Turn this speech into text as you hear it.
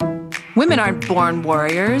Women aren't born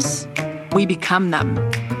warriors. We become them.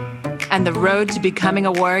 And the road to becoming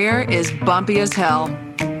a warrior is bumpy as hell.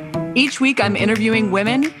 Each week, I'm interviewing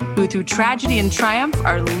women who, through tragedy and triumph,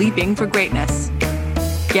 are leaping for greatness.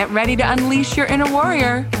 Get ready to unleash your inner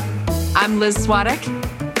warrior. I'm Liz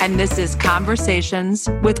Swadek, and this is Conversations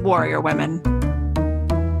with Warrior Women.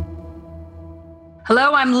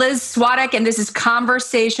 Hello, I'm Liz Swadek, and this is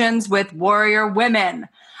Conversations with Warrior Women.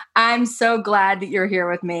 I'm so glad that you're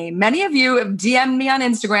here with me. Many of you have DM'd me on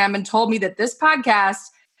Instagram and told me that this podcast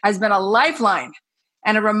has been a lifeline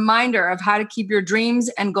and a reminder of how to keep your dreams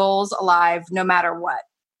and goals alive no matter what.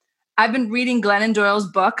 I've been reading Glennon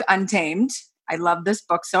Doyle's book, Untamed. I love this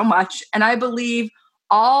book so much, and I believe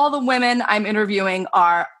all the women I'm interviewing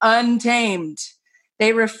are untamed.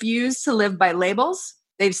 They refuse to live by labels.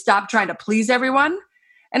 They've stopped trying to please everyone,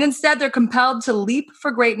 and instead they're compelled to leap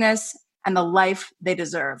for greatness and the life they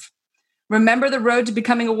deserve. Remember, the road to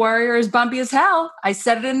becoming a warrior is bumpy as hell. I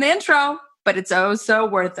said it in the intro, but it's oh so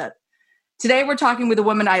worth it. Today, we're talking with a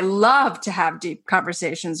woman I love to have deep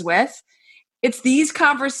conversations with. It's these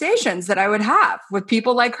conversations that I would have with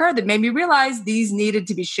people like her that made me realize these needed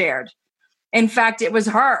to be shared. In fact, it was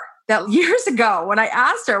her that years ago, when I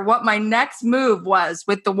asked her what my next move was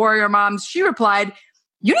with the Warrior Moms, she replied,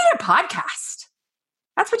 "You need a podcast."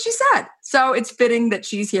 That's what she said. So it's fitting that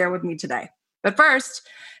she's here with me today. But first,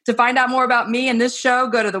 to find out more about me and this show,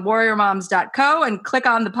 go to thewarriormoms.co and click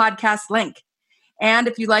on the podcast link. And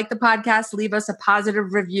if you like the podcast, leave us a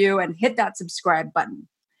positive review and hit that subscribe button.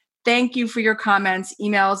 Thank you for your comments,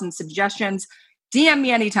 emails, and suggestions. DM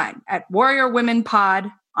me anytime at Warrior Women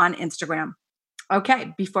Pod on Instagram.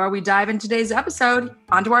 Okay, before we dive into today's episode,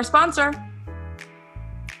 on to our sponsor.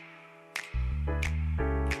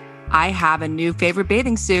 I have a new favorite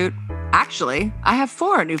bathing suit. Actually, I have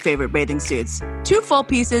 4 new favorite bathing suits, 2 full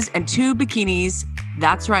pieces and 2 bikinis.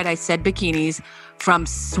 That's right, I said bikinis from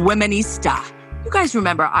Swiminista. You guys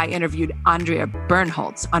remember I interviewed Andrea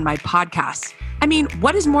Bernholtz on my podcast. I mean,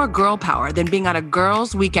 what is more girl power than being on a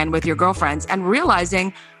girls' weekend with your girlfriends and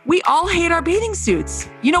realizing we all hate our bathing suits?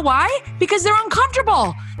 You know why? Because they're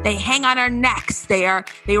uncomfortable. They hang on our necks. They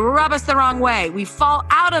rub us the wrong way. We fall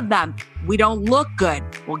out of them. We don't look good.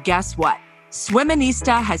 Well, guess what?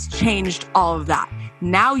 Swiminista has changed all of that.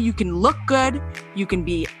 Now you can look good. You can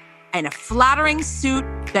be in a flattering suit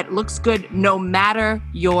that looks good no matter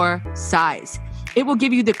your size. It will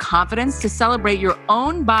give you the confidence to celebrate your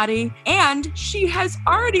own body, and she has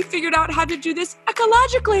already figured out how to do this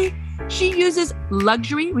ecologically. She uses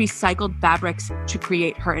luxury recycled fabrics to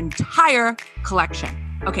create her entire collection.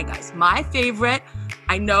 Okay, guys, my favorite,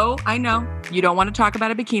 I know, you don't want to talk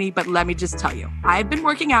about a bikini, but let me just tell you, I've been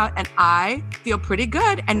working out and I feel pretty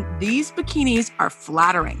good, and these bikinis are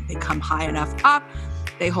flattering. They come high enough up.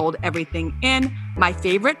 They hold everything in. My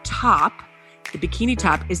favorite top, the bikini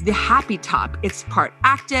top, is the Happy Top. It's part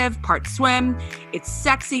active, part swim. It's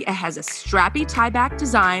sexy. It has a strappy tie-back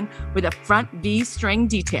design with a front V-string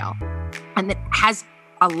detail. And it has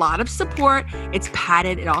a lot of support. It's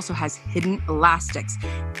padded. It also has hidden elastics.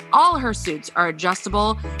 All her suits are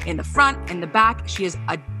adjustable in the front and the back. She has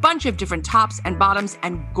a bunch of different tops and bottoms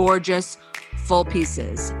and gorgeous full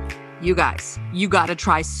pieces. You guys, you got to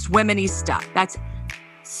try Swiminista. That's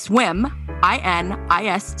Swim,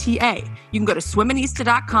 I-N-I-S-T-A. You can go to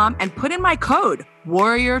swiminista.com and put in my code,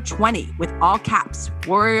 Warrior20, with all caps,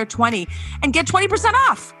 Warrior20, and get 20%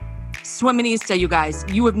 off. Swiminista, you guys.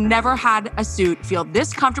 You have never had a suit feel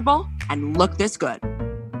this comfortable and look this good.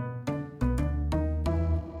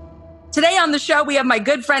 Today on the show, we have my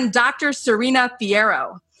good friend, Dr. Serena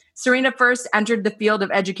Fierro. Serena first entered the field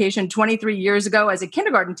of education 23 years ago as a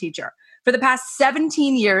kindergarten teacher. For the past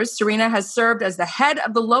 17 years, Serena has served as the head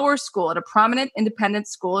of the lower school at a prominent independent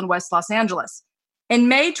school in West Los Angeles. In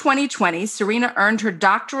May 2020, Serena earned her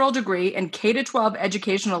doctoral degree in K-12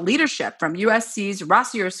 educational leadership from USC's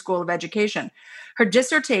Rossier School of Education. Her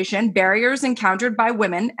dissertation, Barriers Encountered by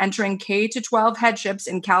Women Entering K-12 Headships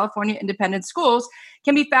in California Independent Schools,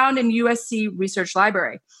 can be found in USC Research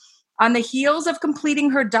Library. On the heels of completing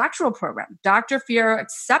her doctoral program, Dr. Fierro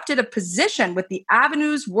accepted a position with the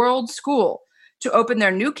Avenues World School to open their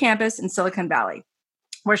new campus in Silicon Valley,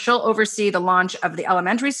 where she'll oversee the launch of the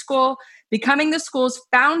elementary school, becoming the school's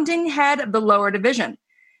founding head of the lower division.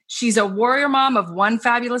 She's a warrior mom of 1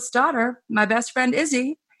 fabulous daughter, my best friend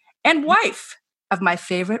Izzy, and wife of my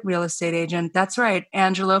favorite real estate agent. That's right,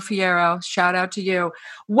 Angelo Fierro. Shout out to you.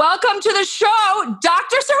 Welcome to the show,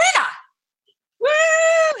 Dr. Serena. Woo!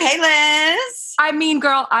 Hey, Liz. I mean,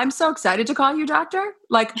 girl, I'm so excited to call you doctor.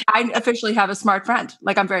 Like, I officially have a smart friend.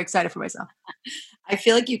 Like, I'm very excited for myself. I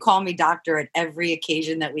feel like you call me doctor at every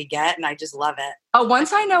occasion that we get, and I just love it. Oh,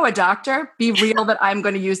 once I know a doctor, be real that I'm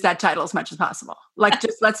going to use that title as much as possible. Like,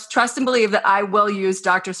 just let's trust and believe that I will use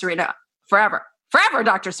Dr. Serena forever. Forever,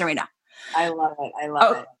 Dr. Serena. I love it. I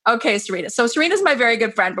love it. Okay, Serena. So Serena's my very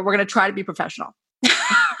good friend, but we're going to try to be professional.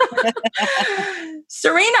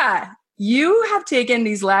 Serena, you have taken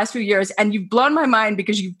these last few years and you've blown my mind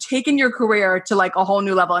because you've taken your career to like a whole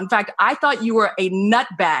new level. In fact, I thought you were a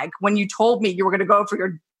nutbag when you told me you were going to go for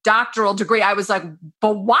your doctoral degree. I was like,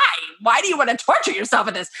 but why? Why do you want to torture yourself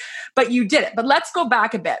in this? But you did it. But let's go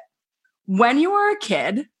back a bit. When you were a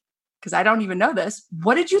kid, because I don't even know this,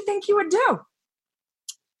 what did you think you would do?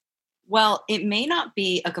 Well, it may not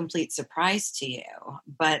be a complete surprise to you,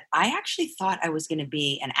 but I actually thought I was going to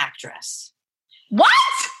be an actress. What?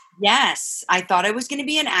 Yes, I thought I was going to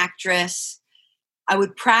be an actress. I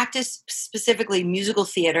would practice specifically musical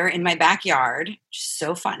theater in my backyard, which is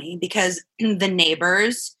so funny because the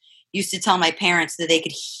neighbors used to tell my parents that they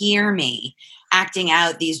could hear me acting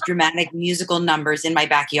out these dramatic musical numbers in my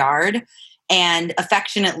backyard. And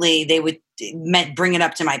affectionately, they would bring it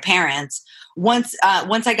up to my parents. Once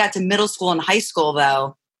I got to middle school and high school,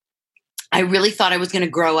 though, I really thought I was going to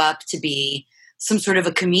grow up to be some sort of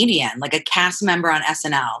a comedian, like a cast member on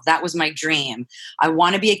SNL. That was my dream. I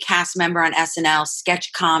want to be a cast member on SNL,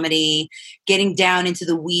 sketch comedy, getting down into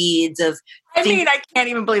the weeds of... I can't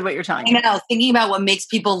even believe what you're telling me. I know, thinking about what makes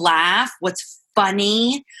people laugh, what's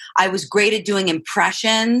funny. I was great at doing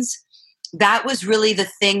impressions. That was really the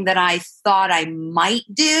thing that I thought I might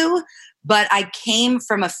do. But I came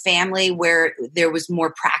from a family where there was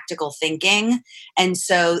more practical thinking. And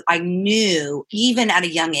so I knew, even at a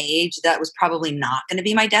young age, that was probably not going to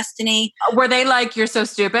be my destiny. Were they like, you're so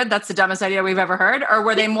stupid, that's the dumbest idea we've ever heard? Or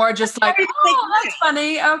were they more just like, oh, that's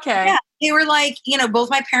funny, okay. Yeah, they were like,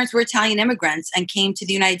 both my parents were Italian immigrants and came to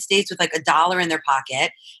the United States with like $1 in their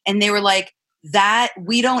pocket. And they were like, that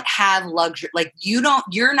we don't have luxury, like you're not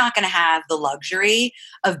going to have the luxury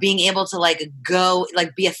of being able to like go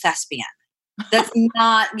like be a thespian. That's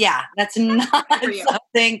not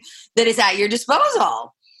something that is at your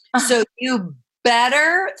disposal. So you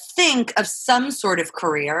better think of some sort of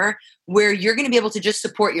career where you're going to be able to just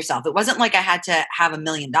support yourself. It wasn't like I had to have $1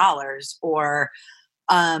 million or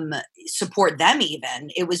support them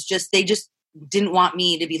even. It was just, they just didn't want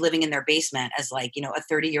me to be living in their basement as like,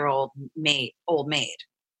 a 30-year-old old maid.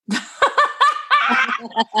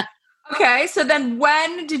 Okay. So then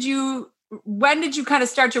when did you kind of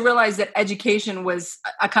start to realize that education was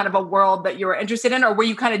a kind of a world that you were interested in, or were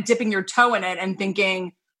you kind of dipping your toe in it and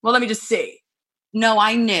thinking, well, let me just see? No,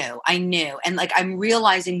 I knew. And like, I'm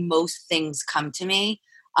realizing most things come to me.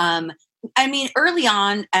 Early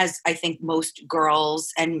on, as I think most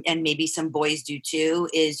girls and maybe some boys do too,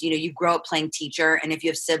 is, you grow up playing teacher. And if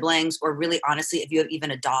you have siblings, or really honestly, if you have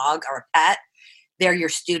even a dog or a pet, they're your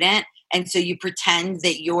student. And so you pretend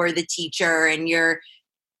that you're the teacher and you're,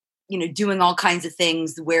 doing all kinds of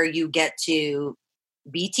things where you get to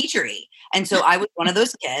be teachery. And so I was one of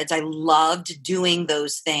those kids. I loved doing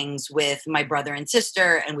those things with my brother and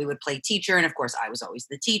sister, and we would play teacher. And of course, I was always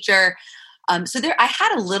the teacher. So I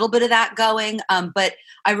had a little bit of that going, but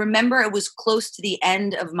I remember it was close to the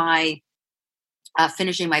end of my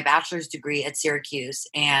finishing my bachelor's degree at Syracuse,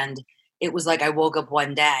 and it was like I woke up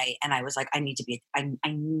one day and I was like, I need to be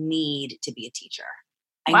a teacher.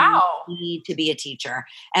 Wow. I need to be a teacher,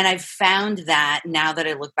 and I've found that now that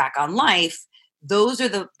I look back on life, those are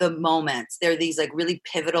the moments. They're these like really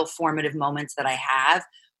pivotal, formative moments that I have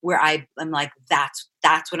where I'm like, that's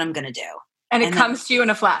what I'm going to do, and it comes to you in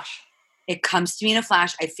a flash. It comes to me in a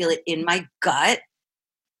flash. I feel it in my gut,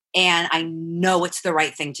 and I know it's the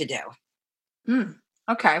right thing to do.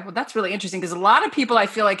 Okay. Well, that's really interesting because a lot of people, I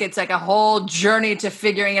feel like it's like a whole journey to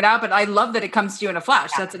figuring it out, but I love that it comes to you in a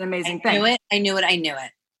flash. Yeah. That's an amazing thing. I knew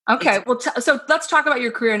it. Okay. Well, so let's talk about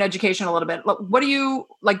your career in education a little bit. What do you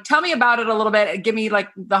like? Tell me about it a little bit. Give me like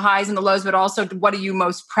the highs and the lows, but also what are you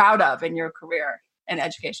most proud of in your career in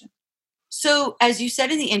education? So as you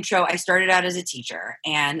said in the intro, I started out as a teacher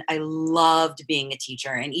and I loved being a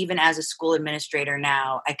teacher. And even as a school administrator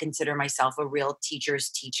now, I consider myself a real teacher's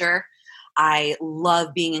teacher. I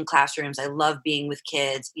love being in classrooms. I love being with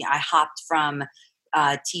kids. I hopped from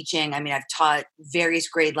teaching. I've taught various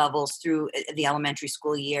grade levels through the elementary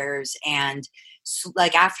school years. And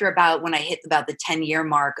like when I hit about the 10-year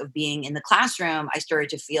mark of being in the classroom, I started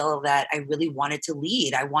to feel that I really wanted to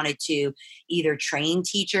lead. I wanted to either train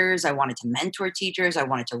teachers. I wanted to mentor teachers. I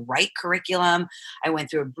wanted to write curriculum. I went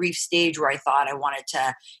through a brief stage where I thought I wanted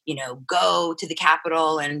to, go to the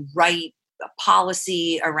Capitol and write a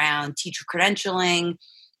policy around teacher credentialing,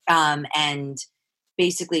 and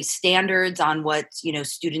basically standards on what,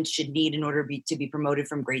 students should need in order to be promoted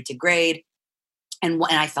from grade to grade. And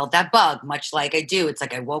I felt that bug, much like I do. It's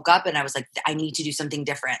like I woke up and I was like, I need to do something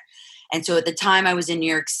different. And so at the time I was in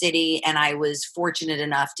New York City, and I was fortunate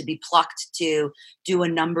enough to be plucked to do a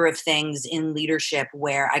number of things in leadership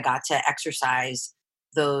where I got to exercise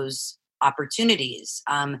those opportunities.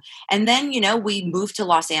 And then, we moved to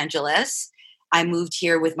Los Angeles. I moved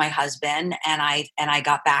here with my husband, and I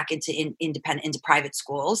got back into private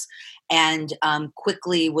schools, and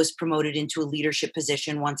quickly was promoted into a leadership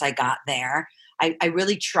position once I got there. I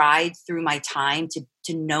really tried through my time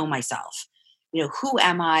to know myself. Who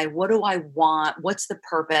am I? What do I want? What's the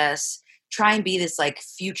purpose? Try and be this like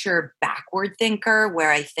future backward thinker where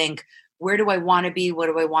I think, where do I want to be? What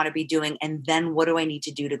do I want to be doing? And then what do I need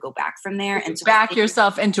to do to go back from there? And so back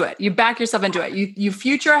yourself into it. You back yourself into it.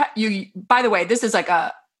 You, by the way, this is like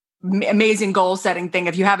a amazing goal setting thing.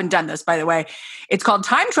 If you haven't done this, by the way, it's called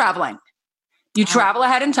time traveling. You travel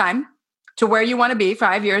ahead in time to where you want to be,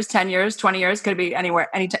 5 years, 10 years, 20 years, could be anywhere,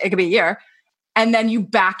 it could be a year. And then you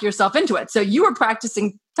back yourself into it. So you were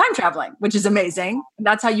practicing time traveling, which is amazing. And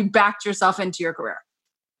that's how you backed yourself into your career.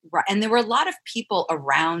 Right. And there were a lot of people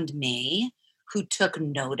around me who took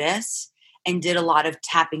notice and did a lot of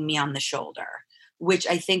tapping me on the shoulder, which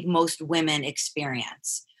I think most women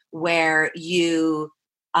experience, where it's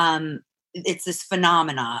this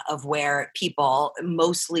phenomena of where people,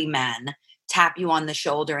 mostly men, tap you on the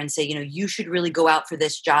shoulder and say, you should really go out for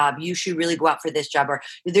this job. You should really go out for this job. Or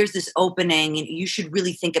there's this opening and you should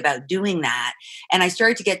really think about doing that. And I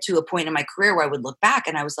started to get to a point in my career where I would look back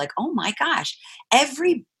and I was like, oh my gosh,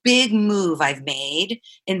 every big move I've made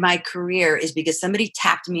in my career is because somebody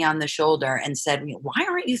tapped me on the shoulder and said, why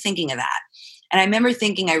aren't you thinking of that? And I remember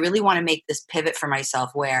thinking, I really want to make this pivot for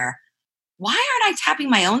myself where, why aren't I tapping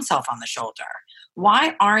my own self on the shoulder?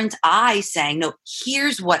 Why aren't I saying, no,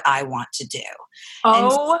 here's what I want to do?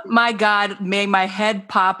 My God, may my head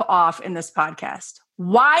pop off in this podcast.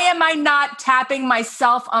 Why am I not tapping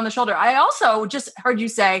myself on the shoulder? I also just heard you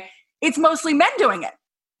say it's mostly men doing it.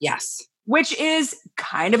 Yes. Which is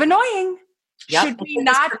kind of annoying. Yep. Should we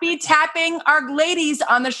not be tapping our ladies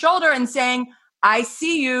on the shoulder and saying, I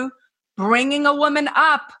see you bringing a woman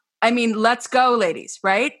up? I mean, let's go, ladies,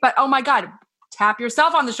 right? But oh my God, tap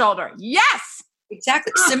yourself on the shoulder. Yes.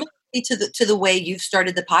 Exactly. Similarly to the way you've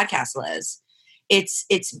started the podcast, Liz. It's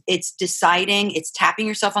deciding, it's tapping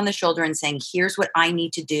yourself on the shoulder and saying, here's what I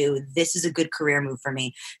need to do. This is a good career move for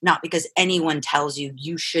me. Not because anyone tells you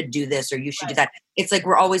you should do this or you should do that. It's like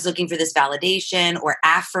we're always looking for this validation or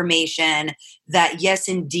affirmation that yes,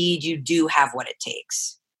 indeed, you do have what it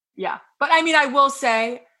takes. Yeah. But I mean, I will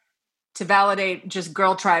say, to validate just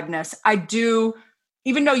girl tribeness, I do,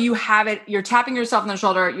 even though you have it, you're tapping yourself on the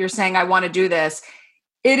shoulder, you're saying, I want to do this.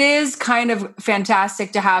 It is kind of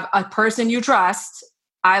fantastic to have a person you trust.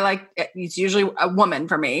 It's usually a woman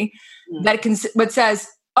for me, but says,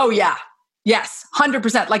 oh yeah, yes,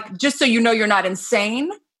 100%. Like, just so you know, you're not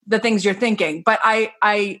insane, the things you're thinking. But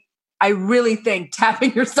I really think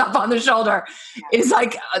tapping yourself on the shoulder is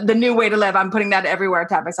like the new way to live. I'm putting that everywhere,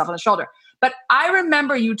 tap myself on the shoulder. But I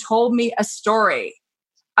remember you told me a story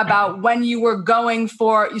about when you were going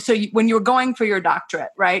for your doctorate,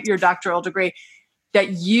 right? Your doctoral degree,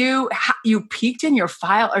 that you peeked in your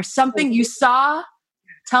file or something you saw.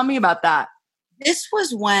 Tell me about that. This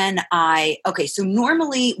was when so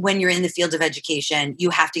normally when you're in the field of education, you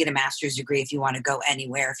have to get a master's degree if you want to go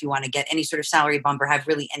anywhere, if you want to get any sort of salary bump or have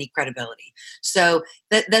really any credibility. So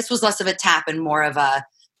this was less of a tap and more of a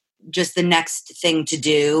just the next thing to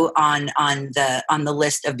do on the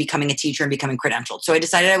list of becoming a teacher and becoming credentialed. So I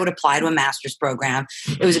decided I would apply to a master's program.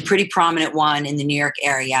 It was a pretty prominent one in the New York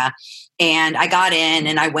area. And I got in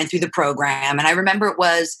and I went through the program. And I remember it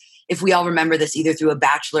was, if we all remember this, either through a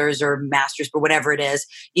bachelor's or master's, but whatever it is,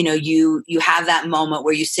 you have that moment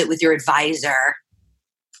where you sit with your advisor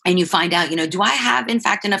and you find out, do I have, in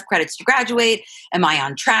fact, enough credits to graduate? Am I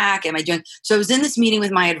on track? Am I doing? So I was in this meeting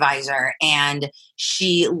with my advisor and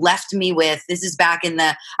she left me with, this is back in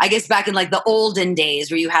like the olden days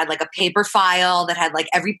where you had like a paper file that had like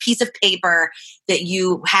every piece of paper that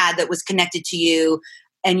you had that was connected to you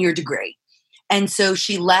and your degree. And so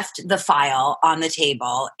she left the file on the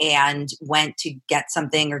table and went to get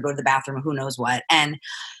something or go to the bathroom or who knows what. And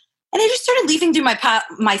I just started leafing through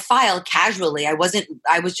my file casually. I was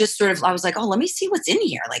like, oh, let me see what's in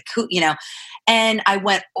here. Like, who, and I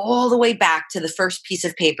went all the way back to the first piece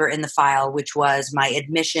of paper in the file, which was my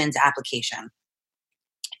admissions application.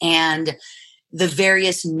 And the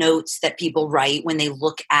various notes that people write when they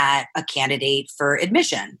look at a candidate for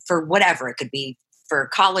admission for whatever. It could be for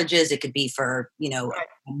colleges. It could be for, Right.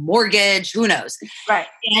 a mortgage, who knows? Right.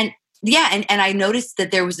 And yeah. And I noticed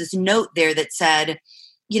that there was this note there that said,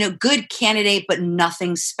 good candidate, but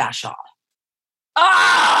nothing special.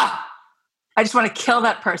 Ah! I just want to kill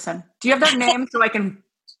that person. Do you have their name so I can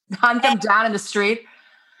hunt them down in the street?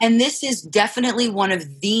 And this is definitely one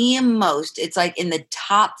of the it's like in the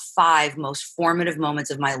top 5 most formative moments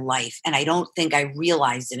of my life. And I don't think I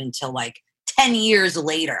realized it until like 10 years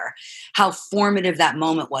later, how formative that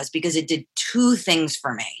moment was, because it did 2 things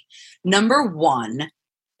for me. Number 1,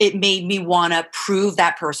 it made me want to prove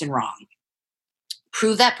that person wrong.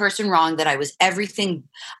 Prove that person wrong, that I was everything.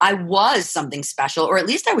 I was something special, or at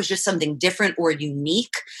least I was just something different or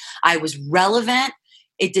unique. I was relevant.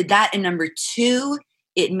 It did that. And number 2,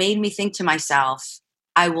 it made me think to myself,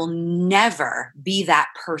 I will never be that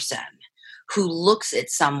person who looks at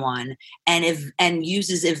someone and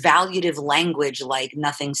uses evaluative language like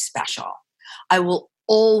nothing special. I will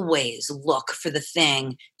always look for the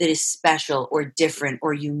thing that is special or different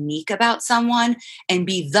or unique about someone, and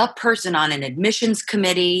be the person on an admissions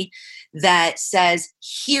committee that says,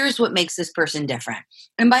 here's what makes this person different.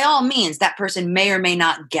 And by all means, that person may or may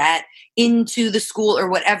not get into the school or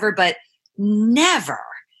whatever, but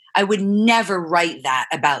I would never write that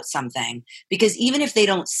about something, because even if they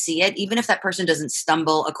don't see it, even if that person doesn't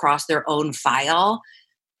stumble across their own file,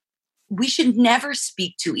 we should never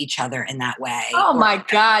speak to each other in that way. Oh my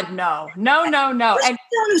God, no. And someone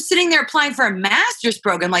who's sitting there applying for a master's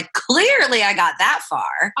program, like, clearly I got that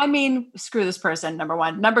far. I mean, screw this person, number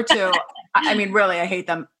 1. Number 2, I mean, really, I hate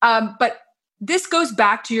them. But this goes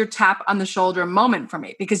back to your tap on the shoulder moment for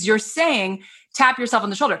me, because you're saying tap yourself on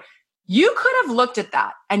the shoulder. You could have looked at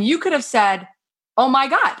that and you could have said, oh my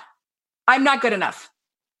God, I'm not good enough.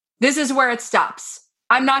 This is where it stops.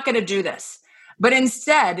 I'm not going to do this. But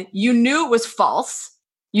instead, you knew it was false.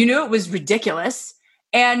 You knew it was ridiculous.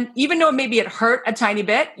 And even though maybe it hurt a tiny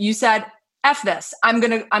bit, you said, F this. I'm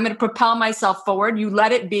going to propel myself forward. You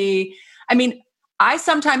let it be. I mean, I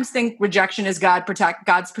sometimes think rejection is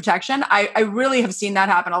God's protection. I really have seen that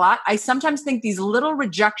happen a lot. I sometimes think these little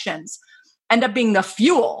rejections end up being the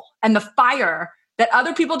fuel and the fire that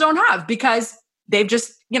other people don't have, because they've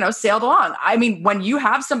just, sailed along. I mean, when you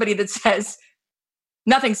have somebody that says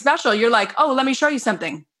nothing special, you're like, oh, let me show you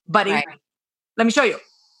something, buddy. Right. Let me show you.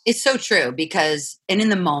 It's so true, because, and in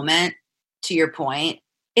the moment, to your point,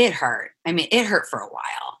 it hurt. I mean, it hurt for a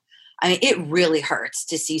while. I mean, it really hurts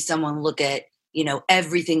to see someone look at,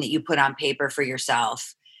 everything that you put on paper for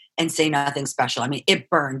yourself and say nothing special. I mean, it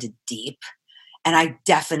burned deep. And I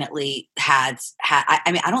definitely had,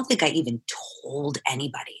 I mean, I don't think I even told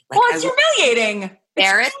anybody. Like, well, it's humiliating.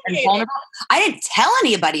 Embarrassed and vulnerable. I didn't tell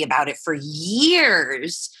anybody about it for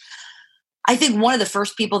years. I think one of the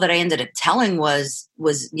first people that I ended up telling was,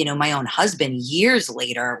 my own husband years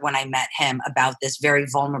later, when I met him about this very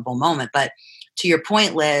vulnerable moment. But to your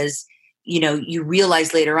point, Liz, you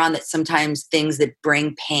realize later on that sometimes things that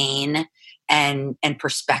bring pain and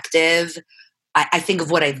perspective, I think of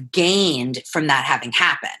what I've gained from that having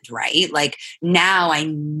happened, right? Like now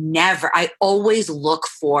I always look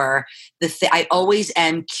for I always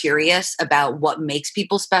am curious about what makes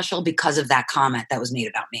people special because of that comment that was made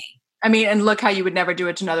about me. I mean, and look how you would never do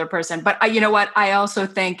it to another person. But you know what? I also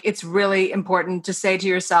think it's really important to say to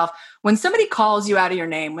yourself, when somebody calls you out of your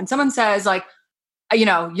name, when someone says like,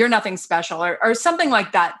 you're nothing special or something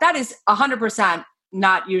like that, that is 100%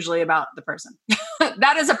 not usually about the person.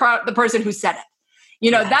 That is the person who said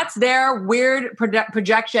it. That's their weird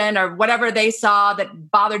projection or whatever they saw that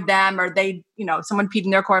bothered them, or they, someone peed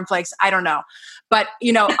in their cornflakes. I don't know. But,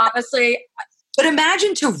 honestly. But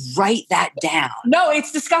imagine to write that down. No,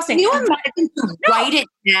 it's disgusting. Can you imagine to write it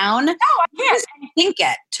down? No, I can't. Think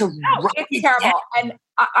it. It's terrible. Down. And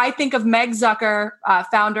I think of Meg Zucker,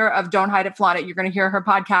 founder of Don't Hide It, Flaunt It. You're going to hear her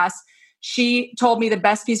podcast. She told me the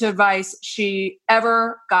best piece of advice she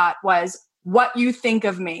ever got was, what you think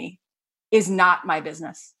of me is not my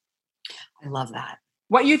business. I love that.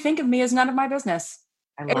 What you think of me is none of my business.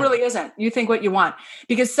 It really isn't. You think what you want.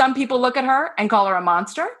 Because some people look at her and call her a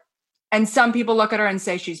monster, and some people look at her and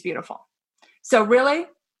say she's beautiful. So really,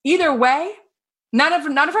 either way, none of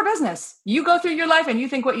her business. You go through your life and you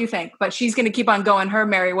think what you think, but she's going to keep on going her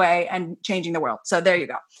merry way and changing the world. So there you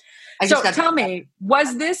go. So tell me,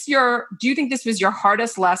 do you think this was your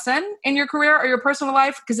hardest lesson in your career or your personal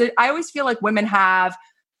life? Because I always feel like women have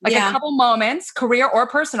a couple moments, career or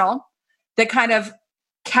personal, that kind of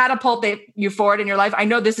catapult you forward in your life. I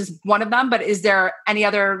know this is one of them, but is there any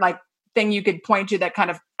other thing you could point to that kind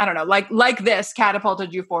of, I don't know, like this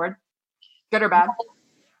catapulted you forward? Good or bad?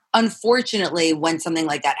 unfortunately, when something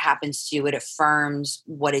like that happens to you, it affirms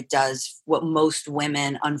what it does, what most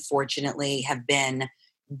women, unfortunately, have been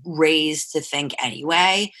raised to think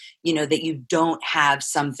anyway, that you don't have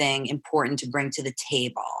something important to bring to the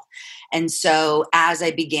table. And so as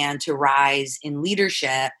I began to rise in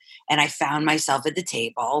leadership and I found myself at the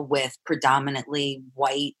table with predominantly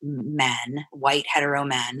white men, white hetero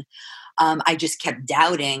men, I just kept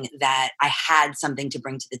doubting that I had something to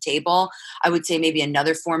bring to the table. I would say maybe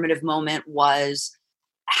another formative moment was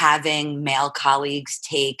having male colleagues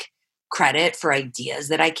take credit for ideas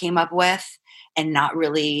that I came up with and not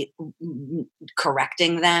really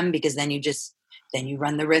correcting them, because then you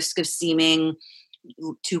run the risk of seeming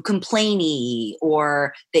too complainy,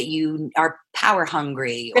 or that you are power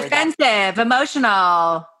hungry, or defensive,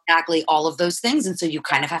 emotional. Exactly, all of those things. And so you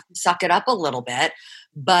kind of have to suck it up a little bit.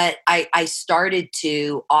 But I started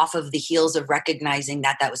to, off of the heels of recognizing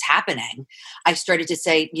that was happening, I started to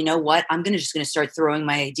say, you know what, I'm just going to start throwing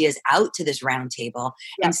my ideas out to this round table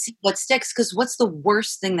and see what sticks. Because what's the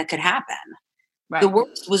worst thing that could happen? Right. The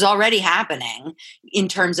worst was already happening in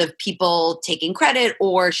terms of people taking credit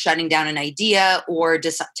or shutting down an idea, or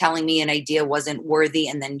just telling me an idea wasn't worthy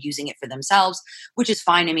and then using it for themselves, which is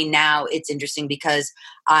fine. I mean, now it's interesting because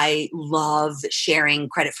I love sharing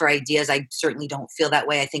credit for ideas. I certainly don't feel that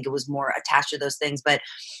way. I think it was more attached to those things. But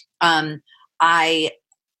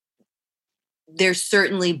there's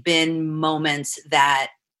certainly been moments that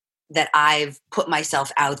I've put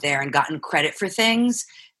myself out there and gotten credit for things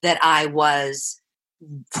that I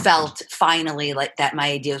felt finally like that my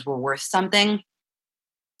ideas were worth something.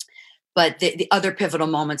 But the other pivotal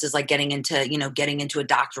moments is like getting into a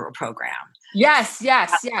doctoral program. Yes.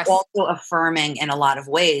 Also affirming in a lot of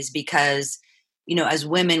ways, because, as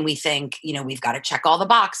women, we think, we've got to check all the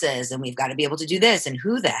boxes and we've got to be able to do this. And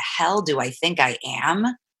who the hell do I think I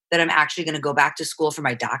am that I'm actually going to go back to school for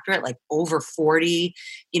my doctorate, like over 40,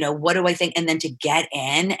 what do I think? And then to get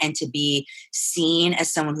in and to be seen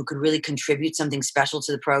as someone who could really contribute something special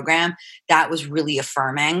to the program, that was really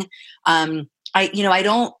affirming. I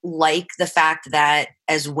don't like the fact that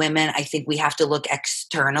as women, I think we have to look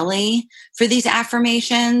externally for these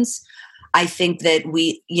affirmations. I think that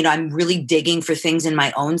I'm really digging for things in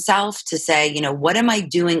my own self to say, what am I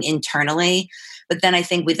doing internally? But then I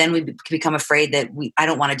think we become afraid that I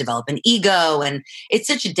don't want to develop an ego. And it's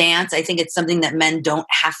such a dance. I think it's something that men don't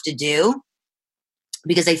have to do,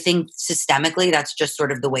 because I think systemically that's just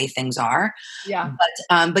sort of the way things are. Yeah.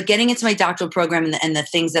 But getting into my doctoral program and the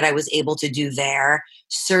things that I was able to do there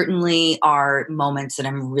certainly are moments that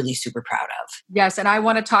I'm really super proud of. Yes. And I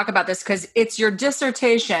want to talk about this because it's your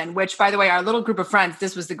dissertation, which, by the way, our little group of friends,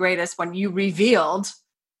 this was the greatest when you revealed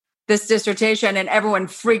this dissertation and everyone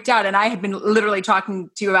freaked out. And I had been literally talking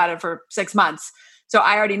to you about it for 6 months. So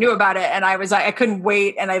I already knew about it. And I couldn't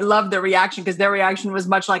wait. And I loved their reaction, because their reaction was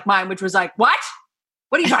much like mine, which was like, what?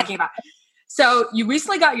 What are you talking about? So you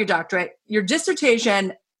recently got your doctorate, your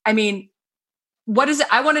dissertation. I mean, what is it?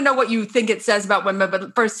 I want to know what you think it says about women,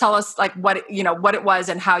 but first tell us like what it was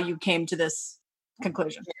and how you came to this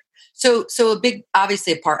conclusion. So a big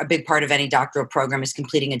part of any doctoral program is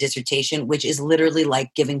completing a dissertation, which is literally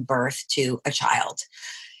like giving birth to a child.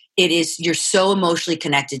 You're so emotionally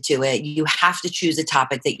connected to it. You have to choose a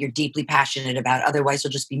topic that you're deeply passionate about. Otherwise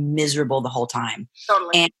you'll just be miserable the whole time.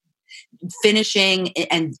 Totally. And finishing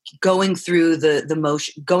and going through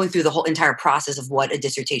the whole entire process of what a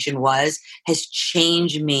dissertation was has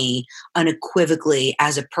changed me unequivocally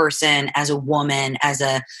as a person, as a woman, as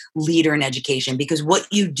a leader in education. Because what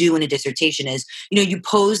you do in a dissertation is, you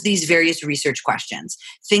pose these various research questions,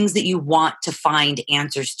 things that you want to find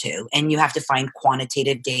answers to, and you have to find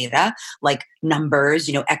quantitative data like numbers,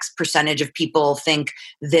 X percentage of people think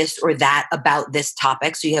this or that about this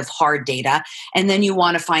topic. So you have hard data. And then you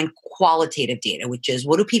want to find qualitative data, which is,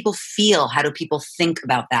 what do people feel? How do people think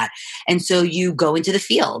about that? And so you go into the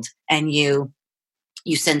field and you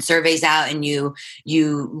send surveys out and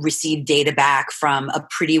you receive data back from a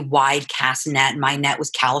pretty wide cast net. My net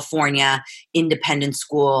was California, independent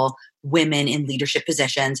school, women in leadership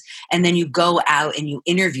positions. And then you go out and you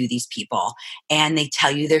interview these people and they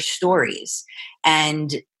tell you their stories.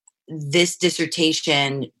 And this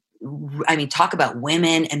dissertation, I mean, talk about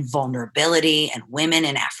women and vulnerability and women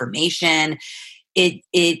and affirmation.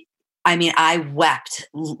 I wept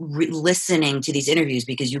listening to these interviews,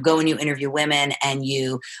 because you go and you interview women and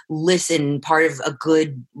you listen. Part of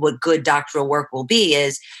what good doctoral work will be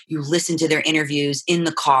is you listen to their interviews in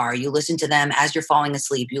the car. You listen to them as you're falling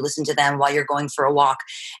asleep. You listen to them while you're going for a walk,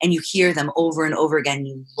 and you hear them over and over again.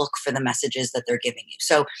 You look for the messages that they're giving you.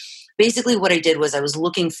 So basically what I did was I was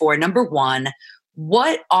looking for, number one,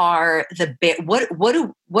 what are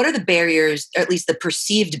what are the barriers, or at least the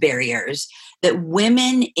perceived barriers, that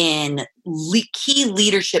women in key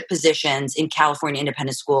leadership positions in California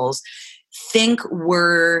independent schools think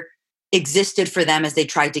were existed for them as they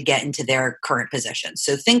tried to get into their current positions.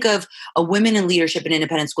 So think of a women in leadership in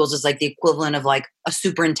independent schools as like the equivalent of like a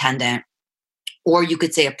superintendent, or you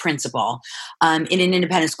could say a principal in an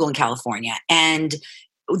independent school in California. And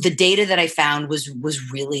the data that I found was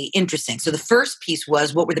really interesting. So the first piece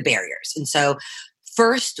was, what were the barriers? And so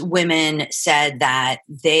first, women said that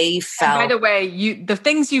they felt. And by the way, the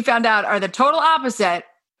things you found out are the total opposite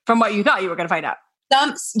from what you thought you were going to find out.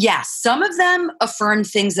 Some of them affirmed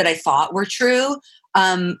things that I thought were true,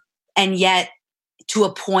 and yet to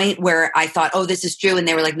a point where I thought, oh, this is true. And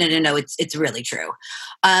they were like, no, it's really true.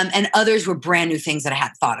 And others were brand new things that I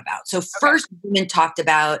hadn't thought about. So first, women talked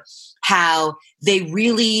about how they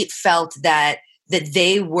really felt that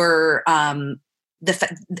they were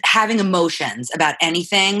having emotions about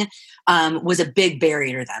anything was a big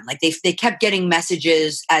barrier to them. Like they kept getting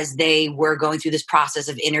messages as they were going through this process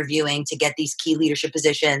of interviewing to get these key leadership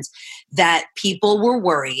positions that people were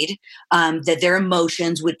worried that their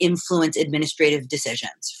emotions would influence administrative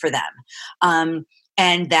decisions for them.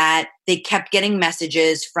 And that they kept getting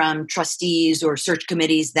messages from trustees or search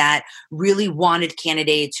committees that really wanted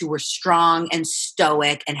candidates who were strong and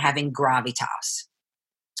stoic and having gravitas.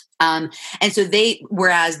 And so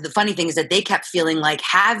whereas the funny thing is that they kept feeling like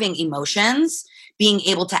having emotions, being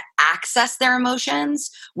able to access their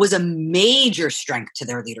emotions, was a major strength to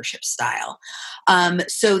their leadership style.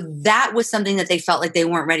 So that was something that they felt like they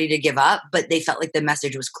weren't ready to give up, but they felt like the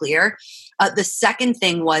message was clear. The second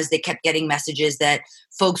thing was they kept getting messages that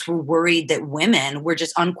folks were worried that women were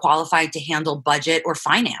just unqualified to handle budget or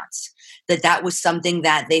finance. That was something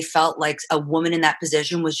that they felt like a woman in that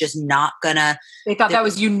position was just not gonna. They thought that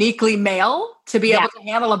was uniquely male to be able to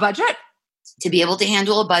handle a budget? To be able to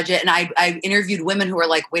handle a budget. And I interviewed women who were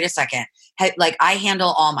like, wait a second, like I handle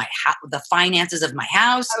all the finances of my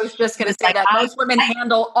house. I was just going to say that most women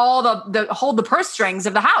handle all hold the purse strings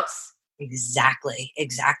of the house. Exactly.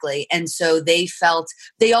 And so they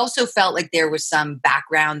also felt like there was some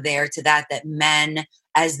background there to that men,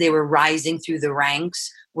 as they were rising through the ranks,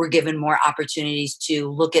 were given more opportunities to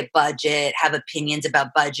look at budget, have opinions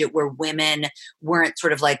about budget, where women weren't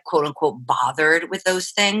sort of like, quote unquote, bothered with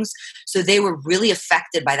those things. So they were really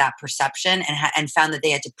affected by that perception and found that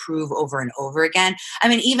they had to prove over and over again. I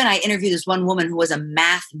mean, even I interviewed this one woman who was a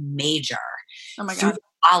math major. Oh my God.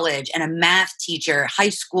 College and a math teacher, high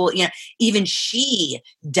school, even she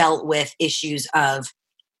dealt with issues of,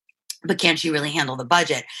 but can she really handle the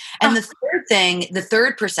budget? And the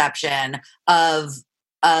third perception of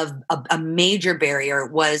a major barrier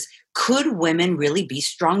was, could women really be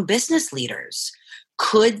strong business leaders?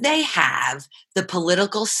 Could they have the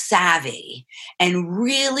political savvy and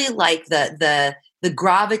really like the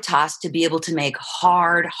gravitas to be able to make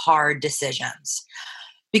hard decisions?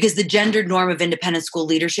 Because the gendered norm of independent school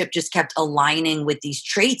leadership just kept aligning with these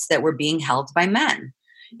traits that were being held by men.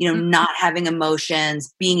 Not having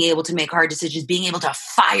emotions, being able to make hard decisions, being able to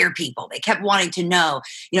fire people. They kept wanting to know,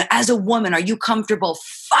 as a woman, are you comfortable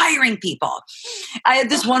firing people? I had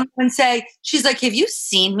this one woman say, she's like, have you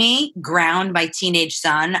seen me ground my teenage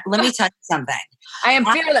son? Let me tell you something. I am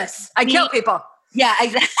fearless. I kill people. Yeah,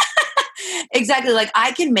 exactly. Like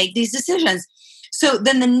I can make these decisions. So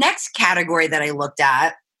then the next category that I looked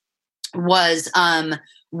at was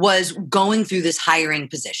going through this hiring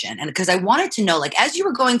position. And because I wanted to know, like, as you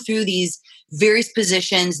were going through these various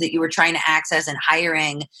positions that you were trying to access and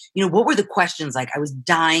hiring, what were the questions like? I was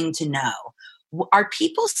dying to know. Are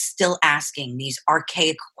people still asking these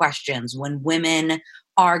archaic questions when women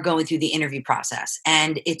are going through the interview process?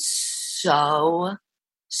 And it's so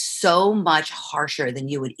much harsher than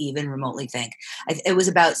you would even remotely think. It was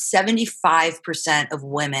about 75% of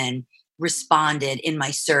women responded in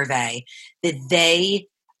my survey that they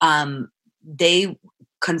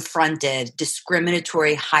confronted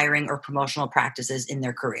discriminatory hiring or promotional practices in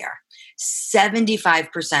their career.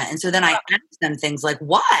 75%. And so then I asked them things like,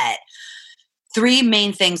 what? 3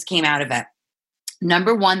 main things came out of it.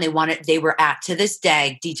 Number one, they were at, to this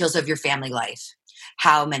day, details of your family life.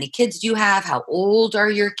 How many kids do you have? How old are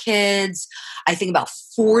your kids? I think about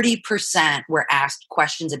 40% were asked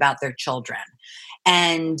questions about their children.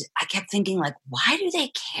 And I kept thinking, like, why do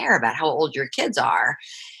they care about how old your kids are?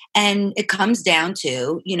 And it comes down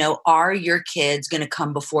to, are your kids going to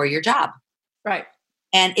come before your job? Right.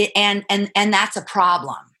 And that's a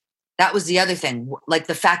problem. That was the other thing, like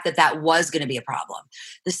the fact that was going to be a problem.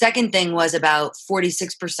 The second thing was about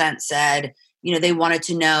 46% said, they wanted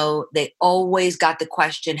to know, they always got the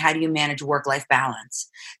question, how do you manage work-life balance?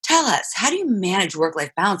 Tell us, how do you manage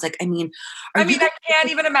work-life balance? Like, I can't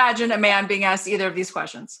even imagine a man being asked either of these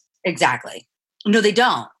questions. Exactly. No, they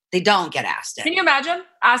don't. They don't get asked it. Can you imagine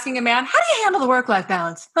asking a man, how do you handle the work-life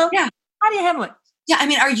balance? Huh? Yeah. How do you handle it? Yeah.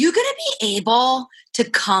 Are you going to be able to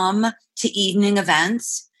come to evening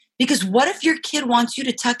events? Because what if your kid wants you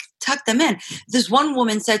to tuck them in? This one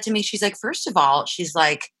woman said to me, she's like, first of all, she's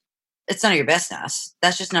like, it's none of your business.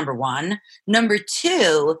 That's just number one. Number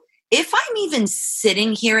two, if I'm even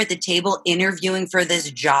sitting here at the table interviewing for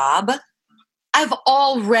this job, I've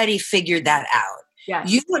already figured that out.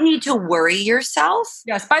 Yes. You don't need to worry yourself.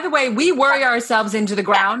 Yes. By the way, we worry ourselves into the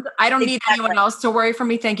ground. I don't need anyone else to worry for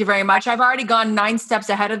me. Thank you very much. I've already gone 9 steps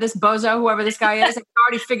ahead of this bozo, whoever this guy is. I've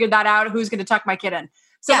already figured that out, who's going to tuck my kid in.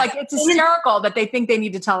 So it's hysterical that they think they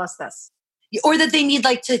need to tell us this. Or that they need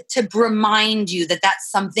to remind you that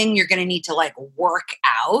that's something you're going to need to work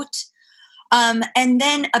out. And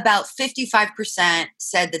then about 55%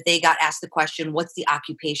 said that they got asked the question, what's the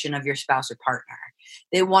occupation of your spouse or partner?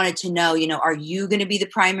 They wanted to know, are you going to be the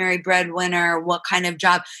primary breadwinner? What kind of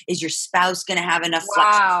job? Is your spouse going to have enough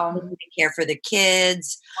flexibility to care for the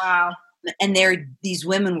kids? Wow. And these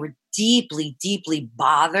women were deeply, deeply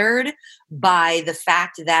bothered by the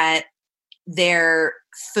fact that their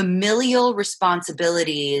familial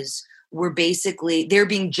responsibilities were basically, they're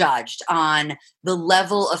being judged on the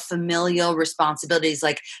level of familial responsibilities.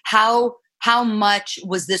 Like how much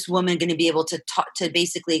was this woman going to be able to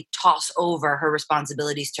basically toss over her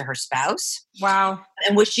responsibilities to her spouse? Wow.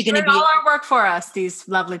 And was she going to be all our work for us, these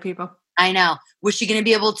lovely people? I know. Was she going to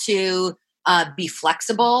be able to be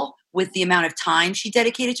flexible with the amount of time she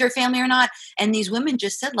dedicated to her family or not? And these women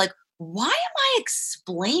just said, why am I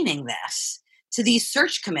explaining this to these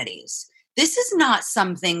search committees? This is not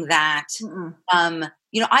something that,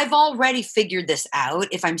 I've already figured this out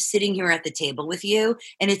if I'm sitting here at the table with you,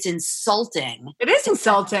 and it's insulting. It is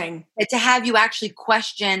insulting. To have you actually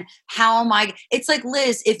question, how am I? It's like,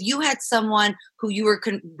 Liz, if you had someone who you were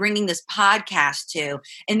bringing this podcast to,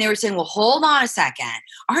 and they were saying, well, hold on a second.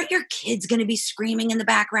 Aren't your kids going to be screaming in the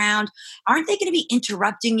background? Aren't they going to be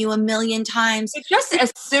interrupting you a million times? It just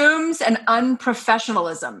assumes an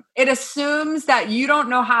unprofessionalism. It assumes that you don't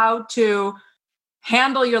know how to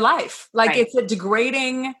handle your life. It's a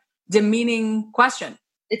degrading, demeaning question.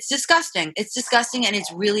 It's disgusting. It's disgusting. And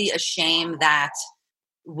it's really a shame that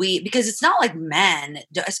because it's not like men,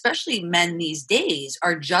 especially men these days,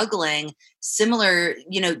 are juggling similar,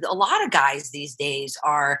 a lot of guys these days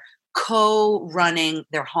are co-running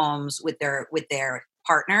their homes with their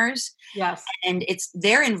partners. Yes. And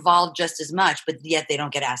they're involved just as much, but yet they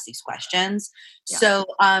don't get asked these questions.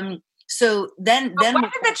 Yeah. So then when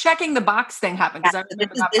did the checking the box thing happen? Because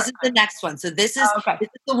this is the next one. So this is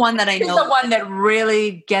the one that I know. This is the one that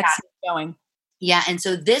really gets me going. Yeah. And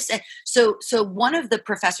so so one of the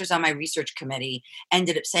professors on my research committee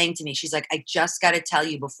ended up saying to me, she's like, I just got to tell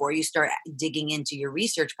you, before you start digging into your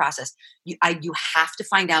research process, you have to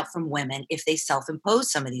find out from women if they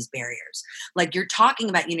self-impose some of these barriers. Like you're talking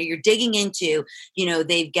about, you're digging into,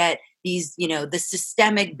 they get these, the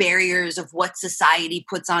systemic barriers of what society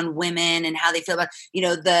puts on women and how they feel about,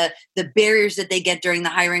 the barriers that they get during the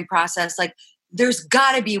hiring process. Like, there's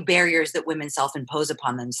got to be barriers that women self-impose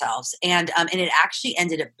upon themselves. And it actually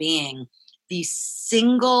ended up being the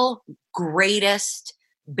single greatest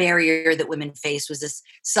barrier that women face was this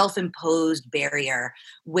self-imposed barrier,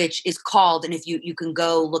 which is called, and if you can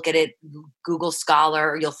go look at it, Google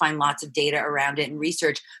Scholar, or you'll find lots of data around it and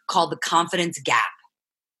research, called the confidence gap.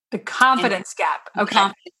 The confidence gap. Okay.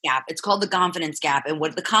 Confidence gap. It's called the confidence gap. And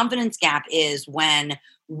what the confidence gap is, when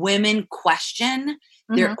women question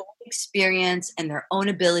their own experience and their own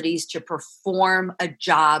abilities to perform a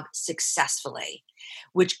job successfully,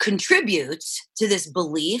 which contributes to this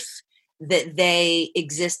belief that they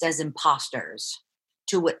exist as imposters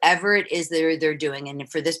to whatever it is they're doing.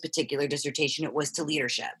 And for this particular dissertation, it was to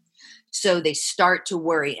leadership. So they start to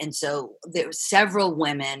worry. And so several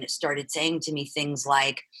women started saying to me things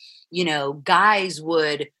like, guys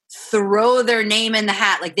would throw their name in the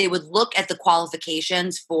hat. Like they would look at the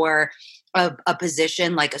qualifications for a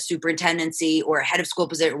position like a superintendency or a head of school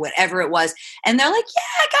position or whatever it was. And they're like,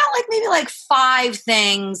 yeah, I got maybe 5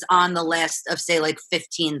 things on the list of say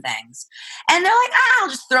 15 things. And they're like, I'll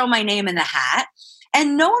just throw my name in the hat.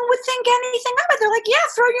 And no one would think anything of it. They're like, yeah,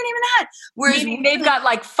 throw your name in the hat. Whereas they've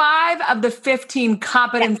got 5 of the 15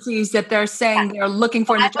 competencies that they're saying they're looking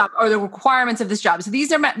for in the job, or the requirements of this job. So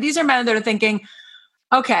these are men that are thinking,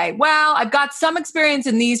 okay, well, I've got some experience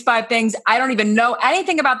in these 5 things. I don't even know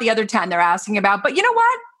anything about the other 10 they're asking about. But you know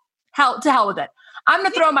what? To hell with it. I'm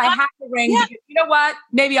going to throw my hat in the ring. Yeah. Because you know what?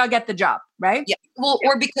 Maybe I'll get the job, right? Yeah. Well,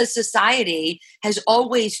 or because society has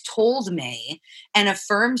always told me and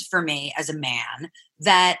affirmed for me as a man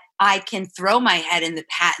that I can throw my hat in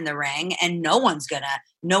the ring and no one's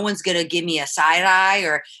gonna give me a side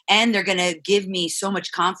eye, and they're gonna give me so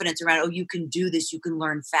much confidence around, oh, you can do this, you can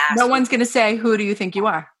learn fast. No one's going to say, who do you think you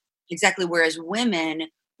are? Exactly. Whereas women,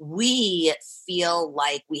 we feel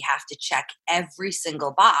like we have to check every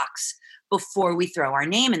single box before we throw our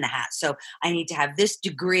name in the hat. So I need to have this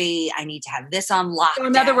degree. I need to have this on lockdown. So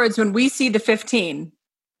in other words, when we see the 15,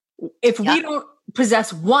 if we don't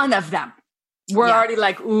possess one of them, we're already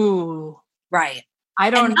like, ooh. Right. I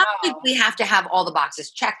don't know. Not like we have to have all the boxes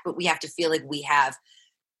checked, but we have to feel like we have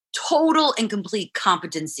total and complete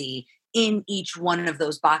competency in each one of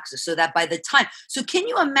those boxes, so that by the time, so can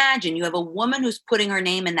you imagine you have a woman who's putting her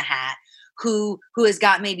name in the hat, who has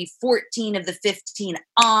got maybe 14 of the 15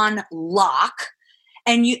 on lock,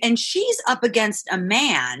 and she's up against a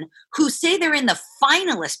man who, say they're in the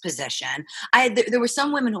finalist position. There were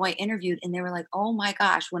some women who I interviewed and they were like, oh my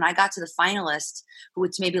gosh, when I got to the finalists, who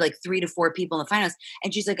it's maybe like 3 to 4 people in the finalists,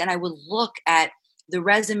 and she's like, and I would look at the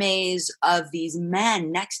resumes of these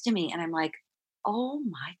men next to me and I'm like, oh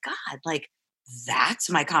my God, like that's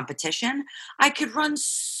my competition. I could run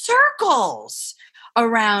circles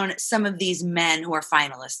around some of these men who are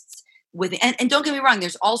finalists with, and don't get me wrong,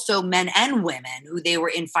 there's also men and women who they were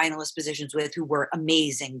in finalist positions with who were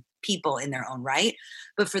amazing people in their own right.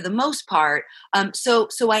 But for the most part, so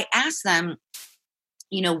I asked them,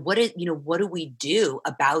 what do we do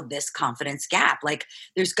about this confidence gap? Like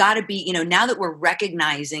there's got to be, now that we're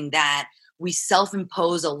recognizing that we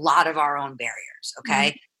self-impose a lot of our own barriers, okay?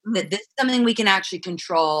 Mm-hmm. That this is something we can actually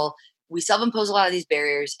control. We self-impose a lot of these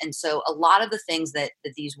barriers. And so a lot of the things that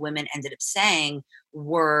these women ended up saying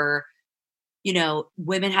were,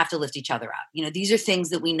 women have to lift each other up. These are things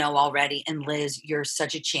that we know already. And Liz, you're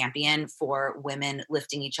such a champion for women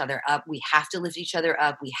lifting each other up. We have to lift each other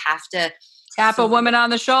up. We have to tap a woman on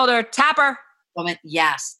the shoulder. Tap her. Woman,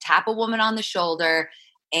 yes. Tap a woman on the shoulder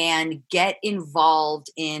and get involved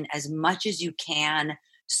in as much as you can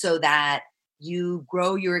so that you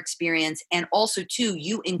grow your experience. And also too,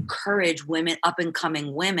 you encourage women, up and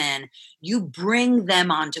coming women, you bring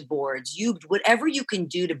them onto boards, whatever you can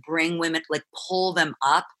do to bring women, like pull them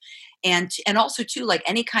up. And also too, like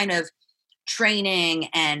any kind of training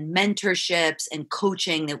and mentorships and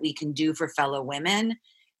coaching that we can do for fellow women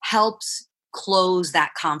helps close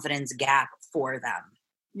that confidence gap for them.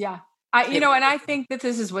 Yeah. And I think that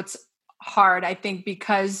this is what's hard. I think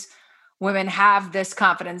because women have this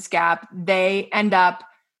confidence gap, they end up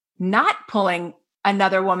not pulling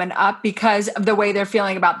another woman up because of the way they're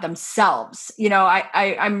feeling about themselves.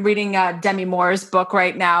 I'm reading Demi Moore's book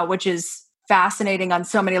right now, which is fascinating on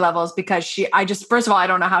so many levels because first of all, I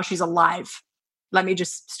don't know how she's alive. Let me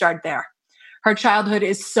just start there. Her childhood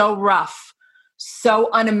is so rough, so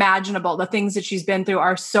unimaginable. The things that she's been through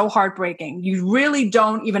are so heartbreaking. You really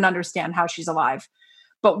don't even understand how she's alive.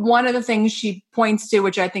 But one of the things she points to,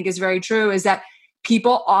 which I think is very true, is that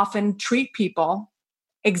people often treat people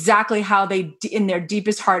exactly how they, in their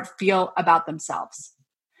deepest heart, feel about themselves.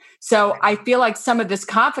 So I feel like some of this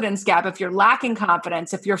confidence gap, if you're lacking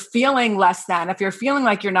confidence, if you're feeling less than, if you're feeling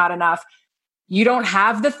like you're not enough, you don't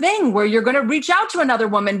have the thing where you're going to reach out to another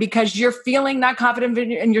woman because you're feeling not confident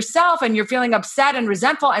in yourself and you're feeling upset and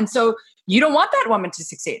resentful. And so you don't want that woman to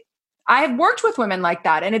succeed. I have worked with women like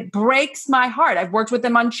that and it breaks my heart. I've worked with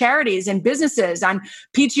them on charities and businesses, on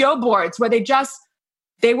PTO boards where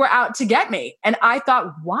they were out to get me. And I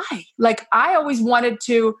thought, why? Like I always wanted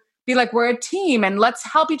to be like, we're a team and let's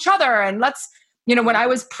help each other. And let's, when I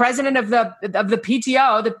was president of the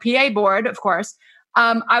PTO, the PA board, of course,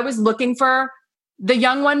 I was looking for the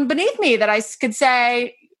young one beneath me that I could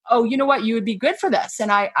say, oh, you know what? You would be good for this.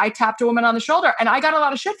 And I tapped a woman on the shoulder and I got a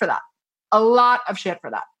lot of shit for that. A lot of shit for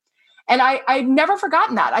that. And I've never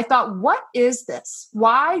forgotten that. I thought, what is this?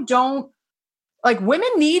 Why don't, women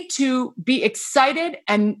need to be excited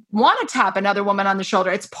and want to tap another woman on the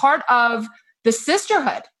shoulder. It's part of the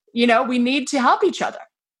sisterhood. We need to help each other.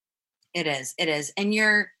 It is. And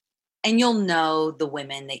you'll know the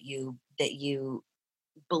women that you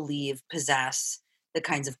believe possess the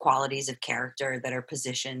kinds of qualities of character that are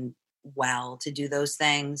positioned well to do those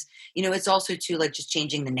things. It's also too, like just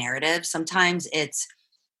changing the narrative. Sometimes it's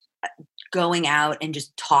going out and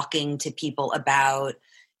just talking to people about,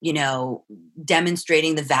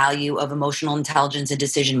 demonstrating the value of emotional intelligence and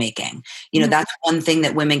decision-making. That's one thing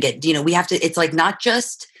that women get, we have to, it's like not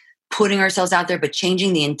just putting ourselves out there, but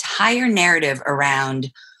changing the entire narrative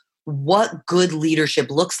around what good leadership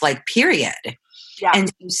looks like, period. Yeah.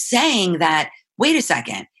 And saying that wait a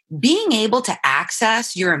second, being able to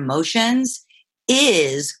access your emotions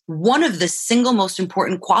is one of the single most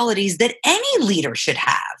important qualities that any leader should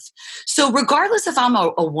have. So regardless if I'm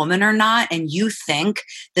a woman or not, and you think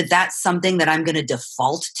that that's something that I'm going to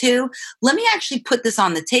default to, let me actually put this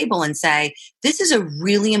on the table and say, this is a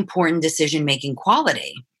really important decision-making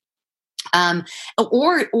quality.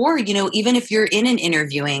 Or, even if you're in an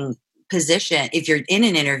interviewing position, if you're in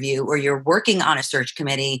an interview or you're working on a search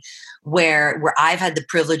committee, where I've had the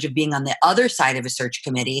privilege of being on the other side of a search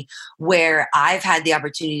committee, where I've had the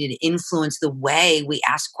opportunity to influence the way we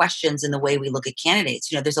ask questions and the way we look at candidates.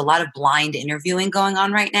 There's a lot of blind interviewing going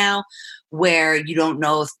on right now where you don't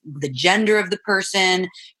know the gender of the person,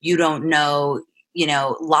 you don't know, you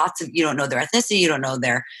don't know their ethnicity, you don't know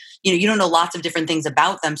you don't know lots of different things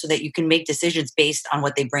about them so that you can make decisions based on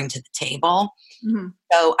what they bring to the table. Mm-hmm.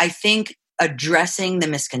 So I think addressing the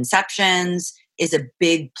misconceptions is a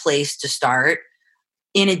big place to start,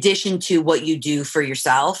 in addition to what you do for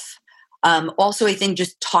yourself. Also, I think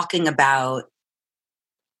just talking about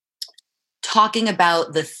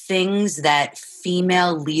the things that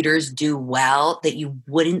female leaders do well that you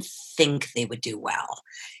wouldn't think they would do well.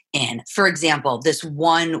 And for example, this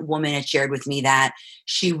one woman had shared with me that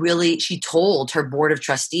she told her board of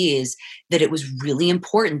trustees that it was really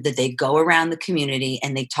important that they go around the community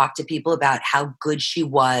and they talk to people about how good she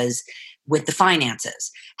was with the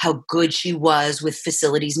finances, how good she was with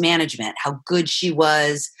facilities management, how good she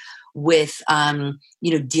was with,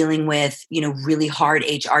 dealing with, really hard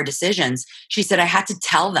HR decisions. She said, I had to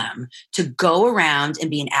tell them to go around and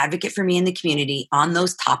be an advocate for me in the community on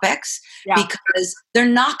those topics because they're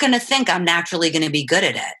not going to think I'm naturally going to be good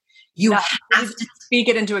at it. You have to speak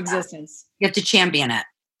it into existence. You have to champion it.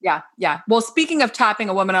 Yeah. Yeah. Well, speaking of tapping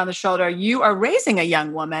a woman on the shoulder, you are raising a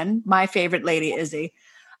young woman, my favorite lady, Izzy.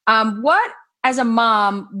 As a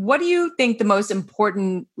mom, what do you think the most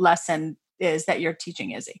important lesson is that you're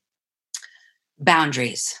teaching Izzy?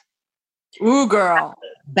 Boundaries. Ooh, girl.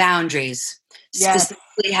 Boundaries. Yes.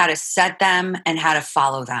 Specifically how to set them and how to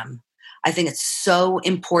follow them. I think it's so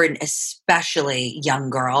important, especially young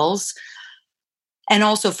girls. And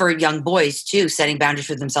also for young boys too, setting boundaries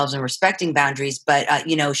for themselves and respecting boundaries. But,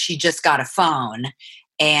 she just got a phone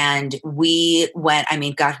and we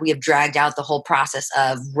have dragged out the whole process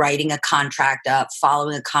of writing a contract up,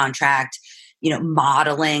 following a contract,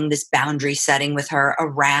 modeling this boundary setting with her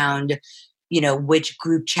around, which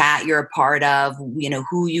group chat you're a part of,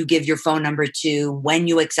 who you give your phone number to, when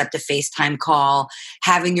you accept a FaceTime call,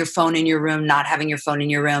 having your phone in your room, not having your phone in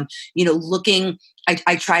your room,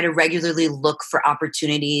 I try to regularly look for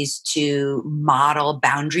opportunities to model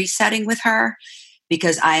boundary setting with her,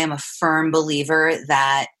 because I am a firm believer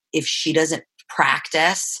that if she doesn't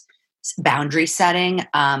practice boundary setting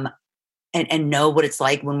and know what it's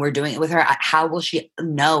like when we're doing it with her, how will she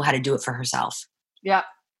know how to do it for herself? Yeah.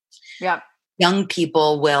 Yeah. Young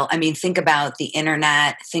people will, think about the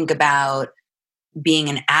internet, think about being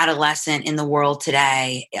an adolescent in the world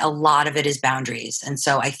today. A lot of it is boundaries. And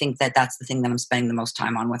so I think that that's the thing that I'm spending the most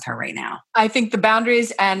time on with her right now. I think the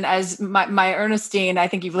boundaries, and as my Ernestine, I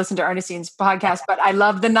think you've listened to Ernestine's podcast, but I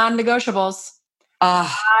love the non-negotiables.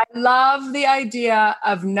 I love the idea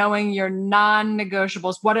of knowing your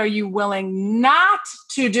non-negotiables. What are you willing not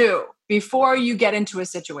to do before you get into a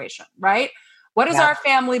situation, right? What does our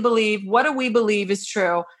family believe? What do we believe is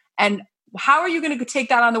true? And how are you going to take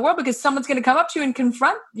that on the world? Because someone's going to come up to you and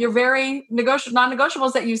confront your very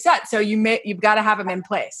non-negotiables that you set. So you've got to have them in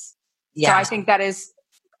place. Yeah. So I think that is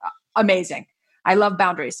amazing. I love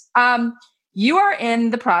boundaries. You are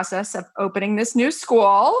in the process of opening this new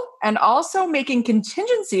school and also making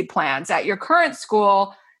contingency plans at your current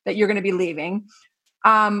school that you're going to be leaving.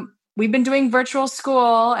 We've been doing virtual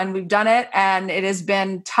school and we've done it, and it has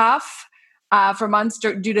been tough for months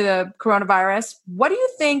due to the coronavirus. What do you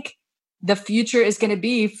think the future is going to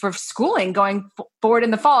be for schooling going forward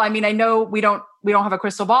in the fall? I know we don't have a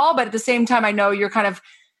crystal ball, but at the same time, I know you're kind of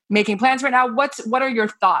making plans right now. What are your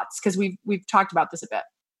thoughts? Because we've talked about this a bit.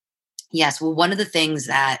 Yes. Well, one of the things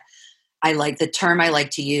that the term I like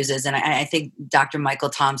to use is, and I think Dr. Michael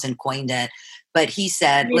Thompson coined it, but he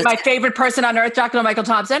said, my favorite person on earth, Dr. Michael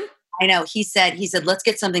Thompson. I know. He said, let's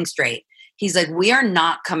get something straight. He's like, we are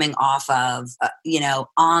not coming off of,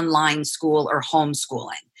 online school or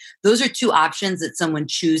homeschooling. Those are two options that someone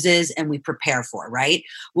chooses and we prepare for, right?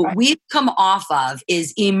 What we've come off of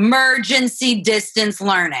is emergency distance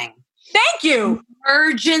learning. Thank you.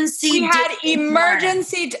 We had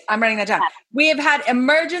emergency. I'm writing that down. We have had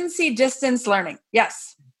emergency distance learning.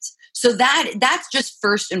 Yes. So that's just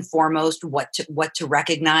first and foremost what to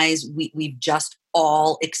recognize. We've just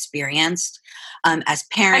all experienced as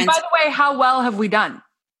parents. And by the way, how well have we done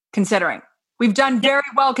considering? We've done very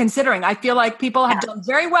well considering. I feel like people have done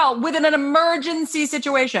very well within an emergency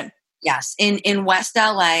situation. Yes. In West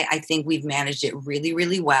LA, I think we've managed it really,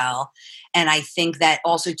 really well. And I think that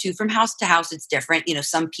also too, from house to house, it's different. You know,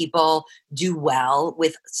 some people do well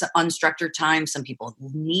with unstructured time. Some people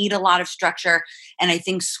need a lot of structure. And I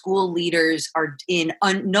think school leaders are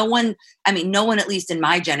no one, at least in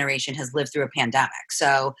my generation, has lived through a pandemic.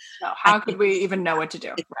 So how could we even know what to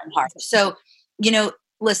do? It's hard. So,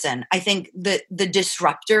 listen, I think the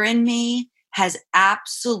disruptor in me has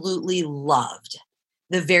absolutely loved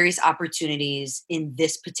the various opportunities in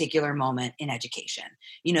this particular moment in education.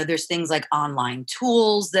 There's things like online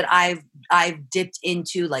tools that I've dipped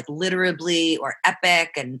into, like Literably or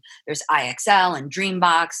Epic, and there's IXL and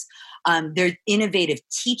Dreambox. There's innovative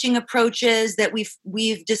teaching approaches that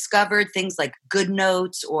we've discovered, things like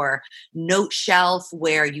GoodNotes or Note Shelf,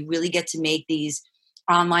 where you really get to make these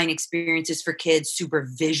online experiences for kids super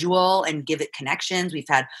visual and give it connections. We've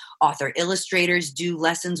had author illustrators do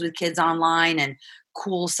lessons with kids online and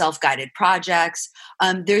cool self-guided projects.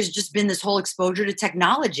 There's just been this whole exposure to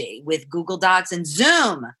technology with Google Docs and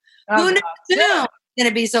Zoom. Who knew Zoom was going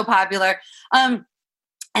to be so popular? And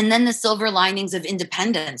then the silver linings of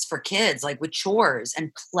independence for kids, like with chores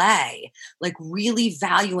and play, like really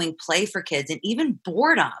valuing play for kids and even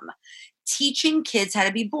boredom, teaching kids how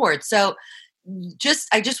to be bored. So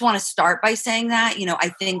I just want to start by saying that, I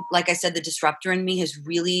think, like I said, the disruptor in me has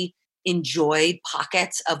really enjoyed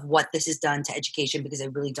pockets of what this has done to education, because I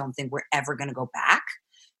really don't think we're ever going to go back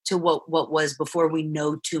to what was before we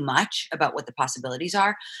know too much about what the possibilities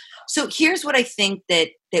are. So here's what I think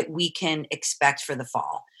that we can expect for the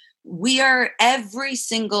fall. Every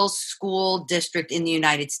single school district in the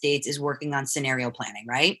United States is working on scenario planning,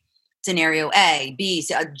 right? Scenario A, B,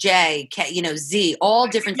 J, K, Z, all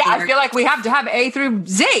different. Yeah, I feel like we have to have A through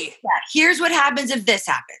Z. Yeah. Here's what happens if this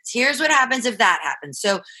happens. Here's what happens if that happens.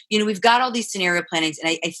 So, we've got all these scenario plannings, and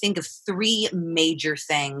I think of three major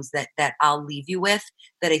things that I'll leave you with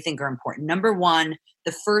that I think are important. Number one,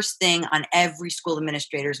 the first thing on every school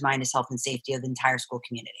administrator's mind is health and safety of the entire school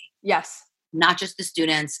community. Yes. Not just the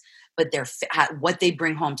students, but what they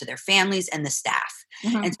bring home to their families and the staff.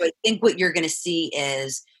 Mm-hmm. And so I think what you're going to see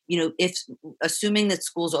is, if assuming that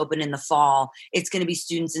schools open in the fall, it's going to be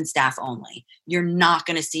students and staff only. You're not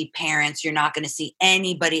going to see parents. You're not going to see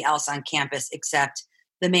anybody else on campus except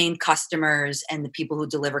the main customers and the people who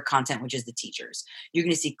deliver content, which is the teachers. You're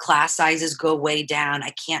going to see class sizes go way down.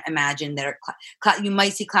 I can't imagine that you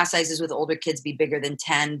might see class sizes with older kids be bigger than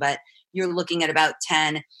 10, but you're looking at about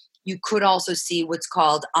 10. You could also see what's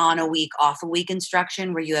called on a week, off a week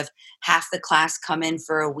instruction, where you have half the class come in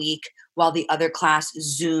for a week while the other class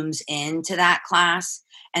zooms into that class,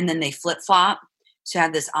 and then they flip-flop to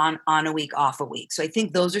have this on a week, off a week. So I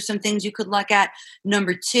think those are some things you could look at.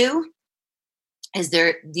 Number two is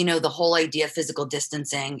the whole idea of physical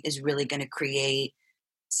distancing is really going to create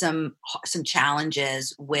some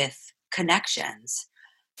challenges with connections.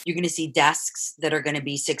 You're going to see desks that are going to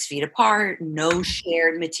be 6 feet apart, no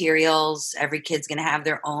shared materials. Every kid's going to have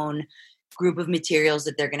their own group of materials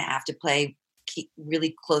that they're going to have to keep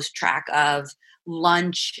really close track of.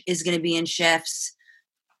 Lunch is going to be in shifts.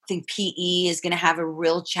 I think PE is going to have a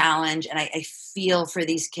real challenge. And I feel for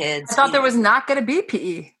these kids. I thought there was not going to be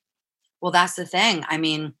PE. Well, that's the thing.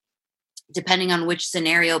 Depending on which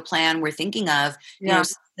scenario plan we're thinking of,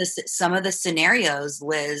 some of the scenarios,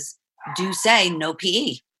 Liz, do say no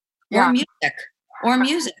PE or music.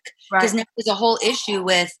 Because now there's a whole issue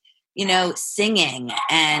with, singing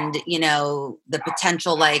and, the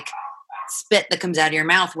potential spit that comes out of your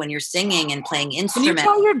mouth when you're singing and playing instruments. Can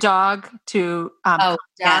you tell your dog to down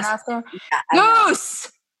after? Yeah, Goose!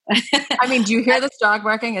 Do you hear this dog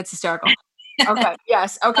barking? It's hysterical. Okay.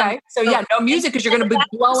 Yes. Okay. So no music, because you're going to be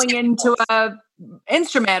blowing into a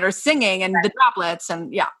instrument or singing and the droplets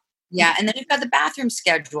and Yeah. And then you've got the bathroom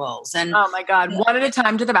schedules and oh my God, one at a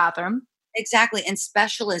time to the bathroom. Exactly. And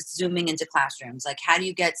specialists zooming into classrooms. Like, how do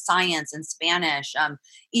you get science and Spanish?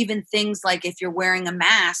 Even things like if you're wearing a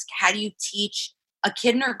mask, how do you teach a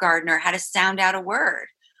kindergartner how to sound out a word?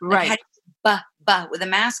 Right. How do you bah with a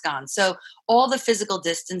mask on? So all the physical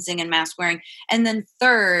distancing and mask wearing. And then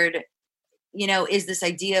third, is this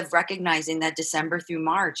idea of recognizing that December through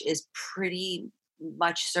March is pretty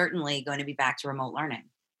much certainly going to be back to remote learning.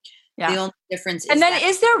 Yeah. The only difference is and then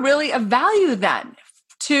is there really a value then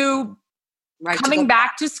to coming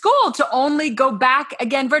back to school, to only go back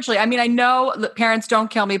again virtually? I know parents, don't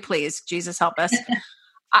kill me, please. Jesus help us.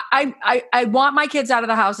 I want my kids out of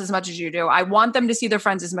the house as much as you do. I want them to see their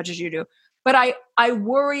friends as much as you do. But I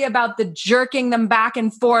worry about the jerking them back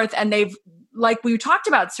and forth. And they've, like we talked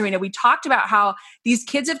about, Serena, we talked about how these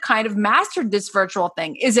kids have kind of mastered this virtual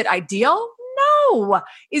thing. Is it ideal? No.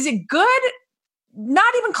 Is it good?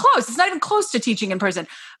 Not even close. It's not even close to teaching in person.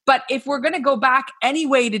 But if we're going to go back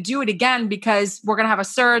anyway to do it again, because we're going to have a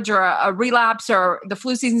surge or a relapse or the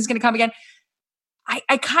flu season is going to come again,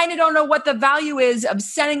 I kind of don't know what the value is of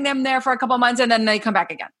sending them there for a couple of months and then they come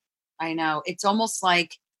back again. I know. It's almost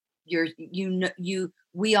like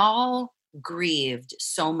we all grieved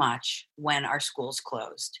so much when our schools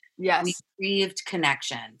closed. Yes. We grieved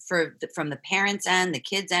connection from the parents' end, the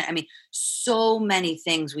kids' end. I mean, so many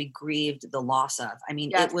things we grieved the loss of. I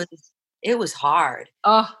mean, Yes. it was hard.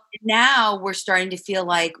 Oh, Now we're starting to feel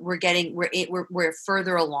like we're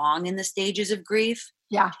further along in the stages of grief.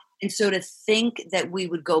 yeah. And so to think that we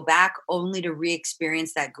would go back only to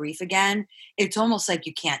re-experience that grief again, it's almost like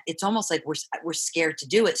you can't. It's almost like we're scared to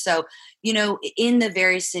do it. So, in the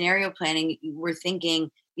various scenario planning, we're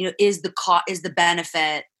thinking, is the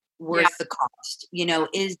benefit worth the cost?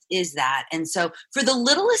 Is that? And so for the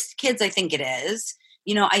littlest kids, I think it is.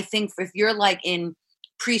 I think if you're like in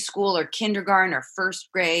preschool or kindergarten or first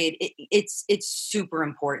grade, it's super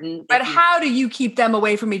important. But how do you keep them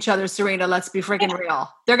away from each other, Serena? Let's be freaking real.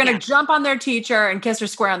 They're going to jump on their teacher and kiss her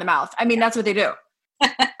square on the mouth. I mean, that's what they do.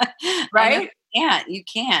 Right? You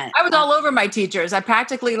can't. I was all over my teachers. I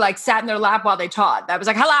practically sat in their lap while they taught. I was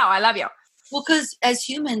like, hello, I love you. Well, because as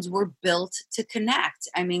humans, we're built to connect.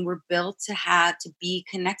 I mean, we're built to be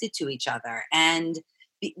connected to each other. And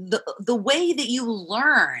the way that you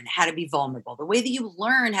learn how to be vulnerable, the way that you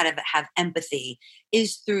learn how to have empathy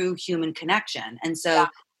is through human connection. And so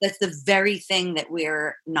that's the very thing that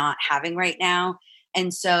we're not having right now.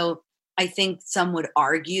 And so I think some would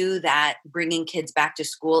argue that bringing kids back to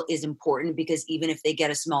school is important because even if they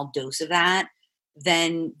get a small dose of that,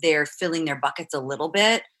 then they're filling their buckets a little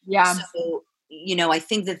bit. Yeah. So, I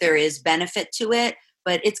think that there is benefit to it.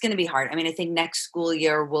 But it's going to be hard. I mean, I think next school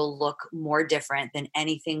year will look more different than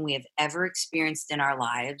anything we have ever experienced in our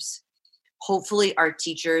lives. Hopefully our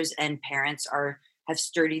teachers and parents have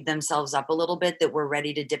sturdied themselves up a little bit, that we're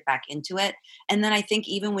ready to dip back into it. And then I think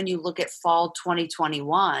even when you look at fall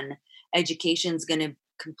 2021, education is going to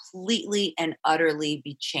completely and utterly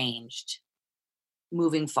be changed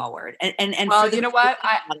moving forward. And well, you know what?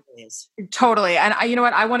 Totally. And you know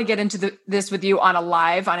what? I want to get into this with you on a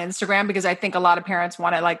live on Instagram, because I think a lot of parents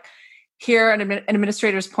want to hear an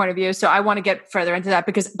administrator's point of view. So I want to get further into that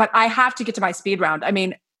but I have to get to my speed round. I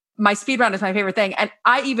mean, my speed round is my favorite thing. And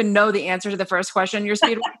I even know the answer to the first question, your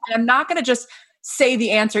speed round. And I'm not going to just say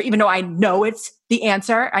the answer, even though I know it's the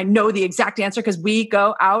answer. I know the exact answer because we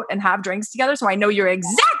go out and have drinks together. So I know your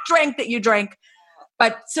exact drink that you drink.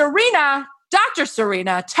 But Serena, Dr.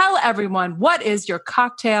 Serena, tell everyone, what is your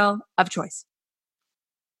cocktail of choice?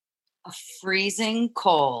 A freezing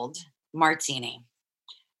cold martini.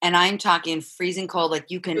 And I'm talking freezing cold, like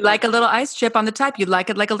you can... You like a little ice chip on the top. You like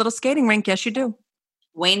it like a little skating rink. Yes, you do.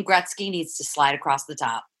 Wayne Gretzky needs to slide across the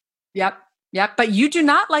top. Yep. But you do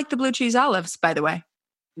not like the blue cheese olives, by the way.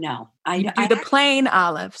 No. I do the plain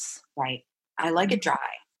olives. Right. I like it dry.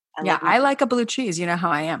 I like a blue cheese. You know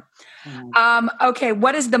how I am. Okay.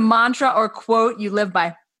 What is the mantra or quote you live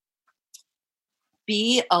by?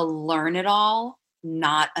 Be a learn-it-all,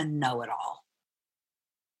 not a know-it-all.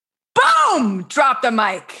 Boom! Drop the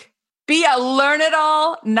mic. Be a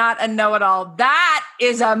learn-it-all, not a know-it-all. That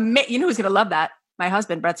is you know who's going to love that? My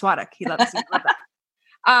husband, Brett Swadek. He love that.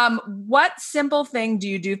 What simple thing do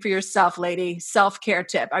you do for yourself, lady? Self-care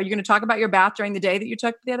tip. Are you going to talk about your bath during the day that you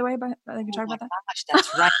took the other way? But I think you talked about that. Gosh,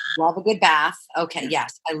 that's right. Love a good bath. Okay.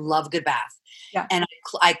 Yes. I love a good bath. Yeah. And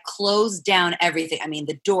I close down everything. I mean,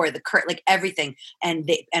 the door, the curtain, everything. And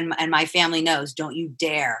my family knows, don't you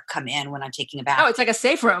dare come in when I'm taking a bath. Oh, it's like a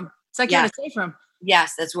safe room. It's like you're in a safe room.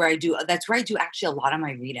 Yes. That's where I do actually a lot of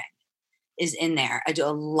my reading is in there. I do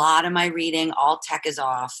a lot of my reading. All tech is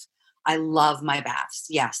off. I love my baths.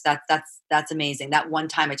 Yes, that's amazing. That one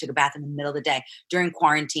time I took a bath in the middle of the day during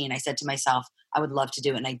quarantine, I said to myself, I would love to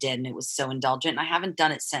do it. And I did. And it was so indulgent. I haven't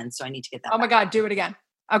done it since. So I need to get that. Oh my God, do it again.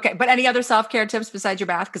 Okay. But any other self-care tips besides your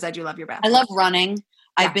bath? Because I do love your bath. I love running. Yeah.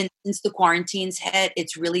 I've been, since the quarantines hit,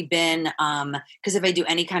 it's really been, because if I do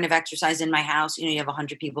any kind of exercise in my house, you have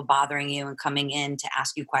 100 people bothering you and coming in to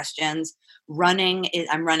ask you questions.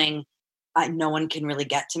 I'm running. No one can really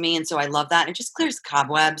get to me. And so I love that. It just clears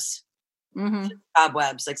cobwebs. Mm-hmm.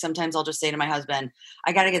 Cobwebs. Like sometimes I'll just say to my husband,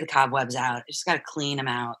 I got to get the cobwebs out. I just got to clean them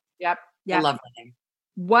out. Yep. I love running.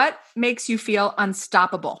 What makes you feel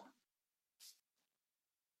unstoppable?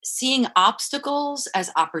 Seeing obstacles as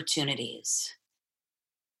opportunities.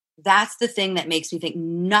 That's the thing that makes me think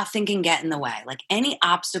nothing can get in the way. Like any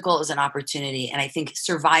obstacle is an opportunity. And I think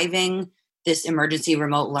surviving this emergency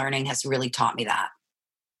remote learning has really taught me that.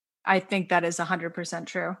 I think that is 100%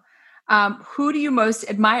 true. Who do you most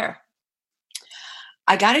admire?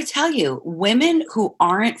 I got to tell you, women who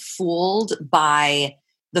aren't fooled by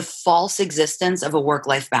the false existence of a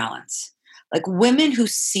work-life balance, like women who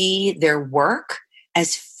see their work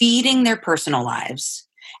as feeding their personal lives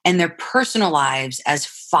and their personal lives as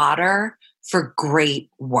fodder for great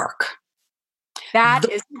work. That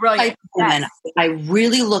is brilliant. Women I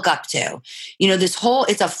really look up to. You know,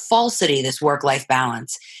 it's a falsity, this work-life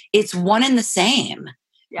balance. It's one and the same.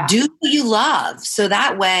 Yeah. Do what you love. So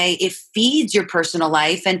that way it feeds your personal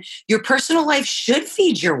life, and your personal life should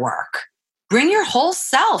feed your work. Bring your whole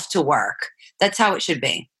self to work. That's how it should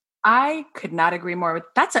be. I could not agree more.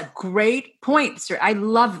 That's a great point, sir. I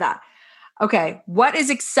love that. Okay. What is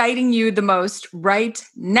exciting you the most right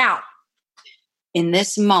now? In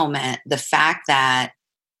this moment, the fact that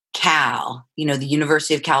Cal, the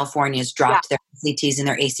University of California has dropped their SATs and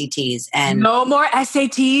their ACTs. And no more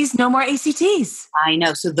SATs, no more ACTs. I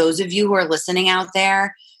know. So those of you who are listening out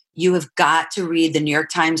there, you have got to read the New York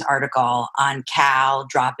Times article on Cal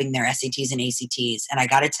dropping their SATs and ACTs. And I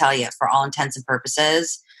got to tell you, for all intents and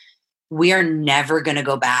purposes, we are never going to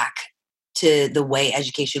go back to the way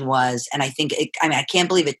education was. And I think, I can't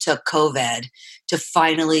believe it took COVID to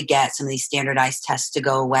finally get some of these standardized tests to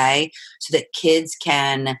go away so that kids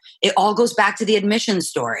can, it all goes back to the admission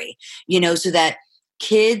story, so that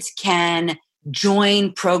kids can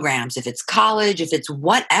join programs, if it's college, if it's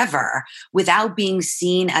whatever, without being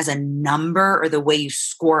seen as a number or the way you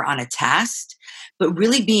score on a test, but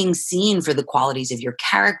really being seen for the qualities of your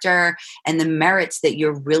character and the merits that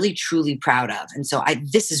you're really, truly proud of. And so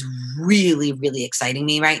this is really, really exciting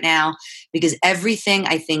me right now, because everything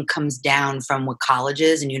I think comes down from what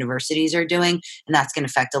colleges and universities are doing, and that's going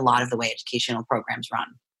to affect a lot of the way educational programs run.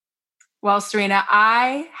 Well, Serena,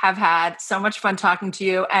 I have had so much fun talking to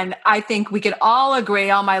you, and I think we could all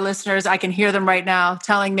agree, all my listeners, I can hear them right now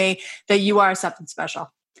telling me that you are something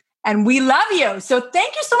special. And we love you. So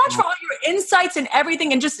thank you so much for all your insights and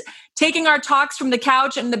everything, and just taking our talks from the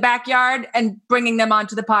couch and the backyard and bringing them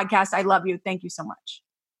onto the podcast. I love you. Thank you so much.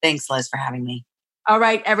 Thanks, Liz, for having me. All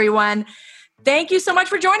right, everyone. Thank you so much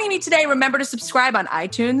for joining me today. Remember to subscribe on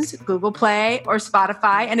iTunes, Google Play, or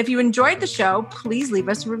Spotify. And if you enjoyed the show, please leave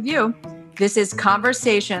us a review. This is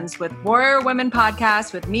Conversations with Warrior Women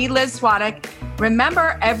podcast with me, Liz Swadek.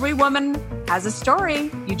 Remember, every woman has a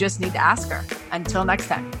story. You just need to ask her. Until next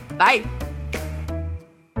time. Bye.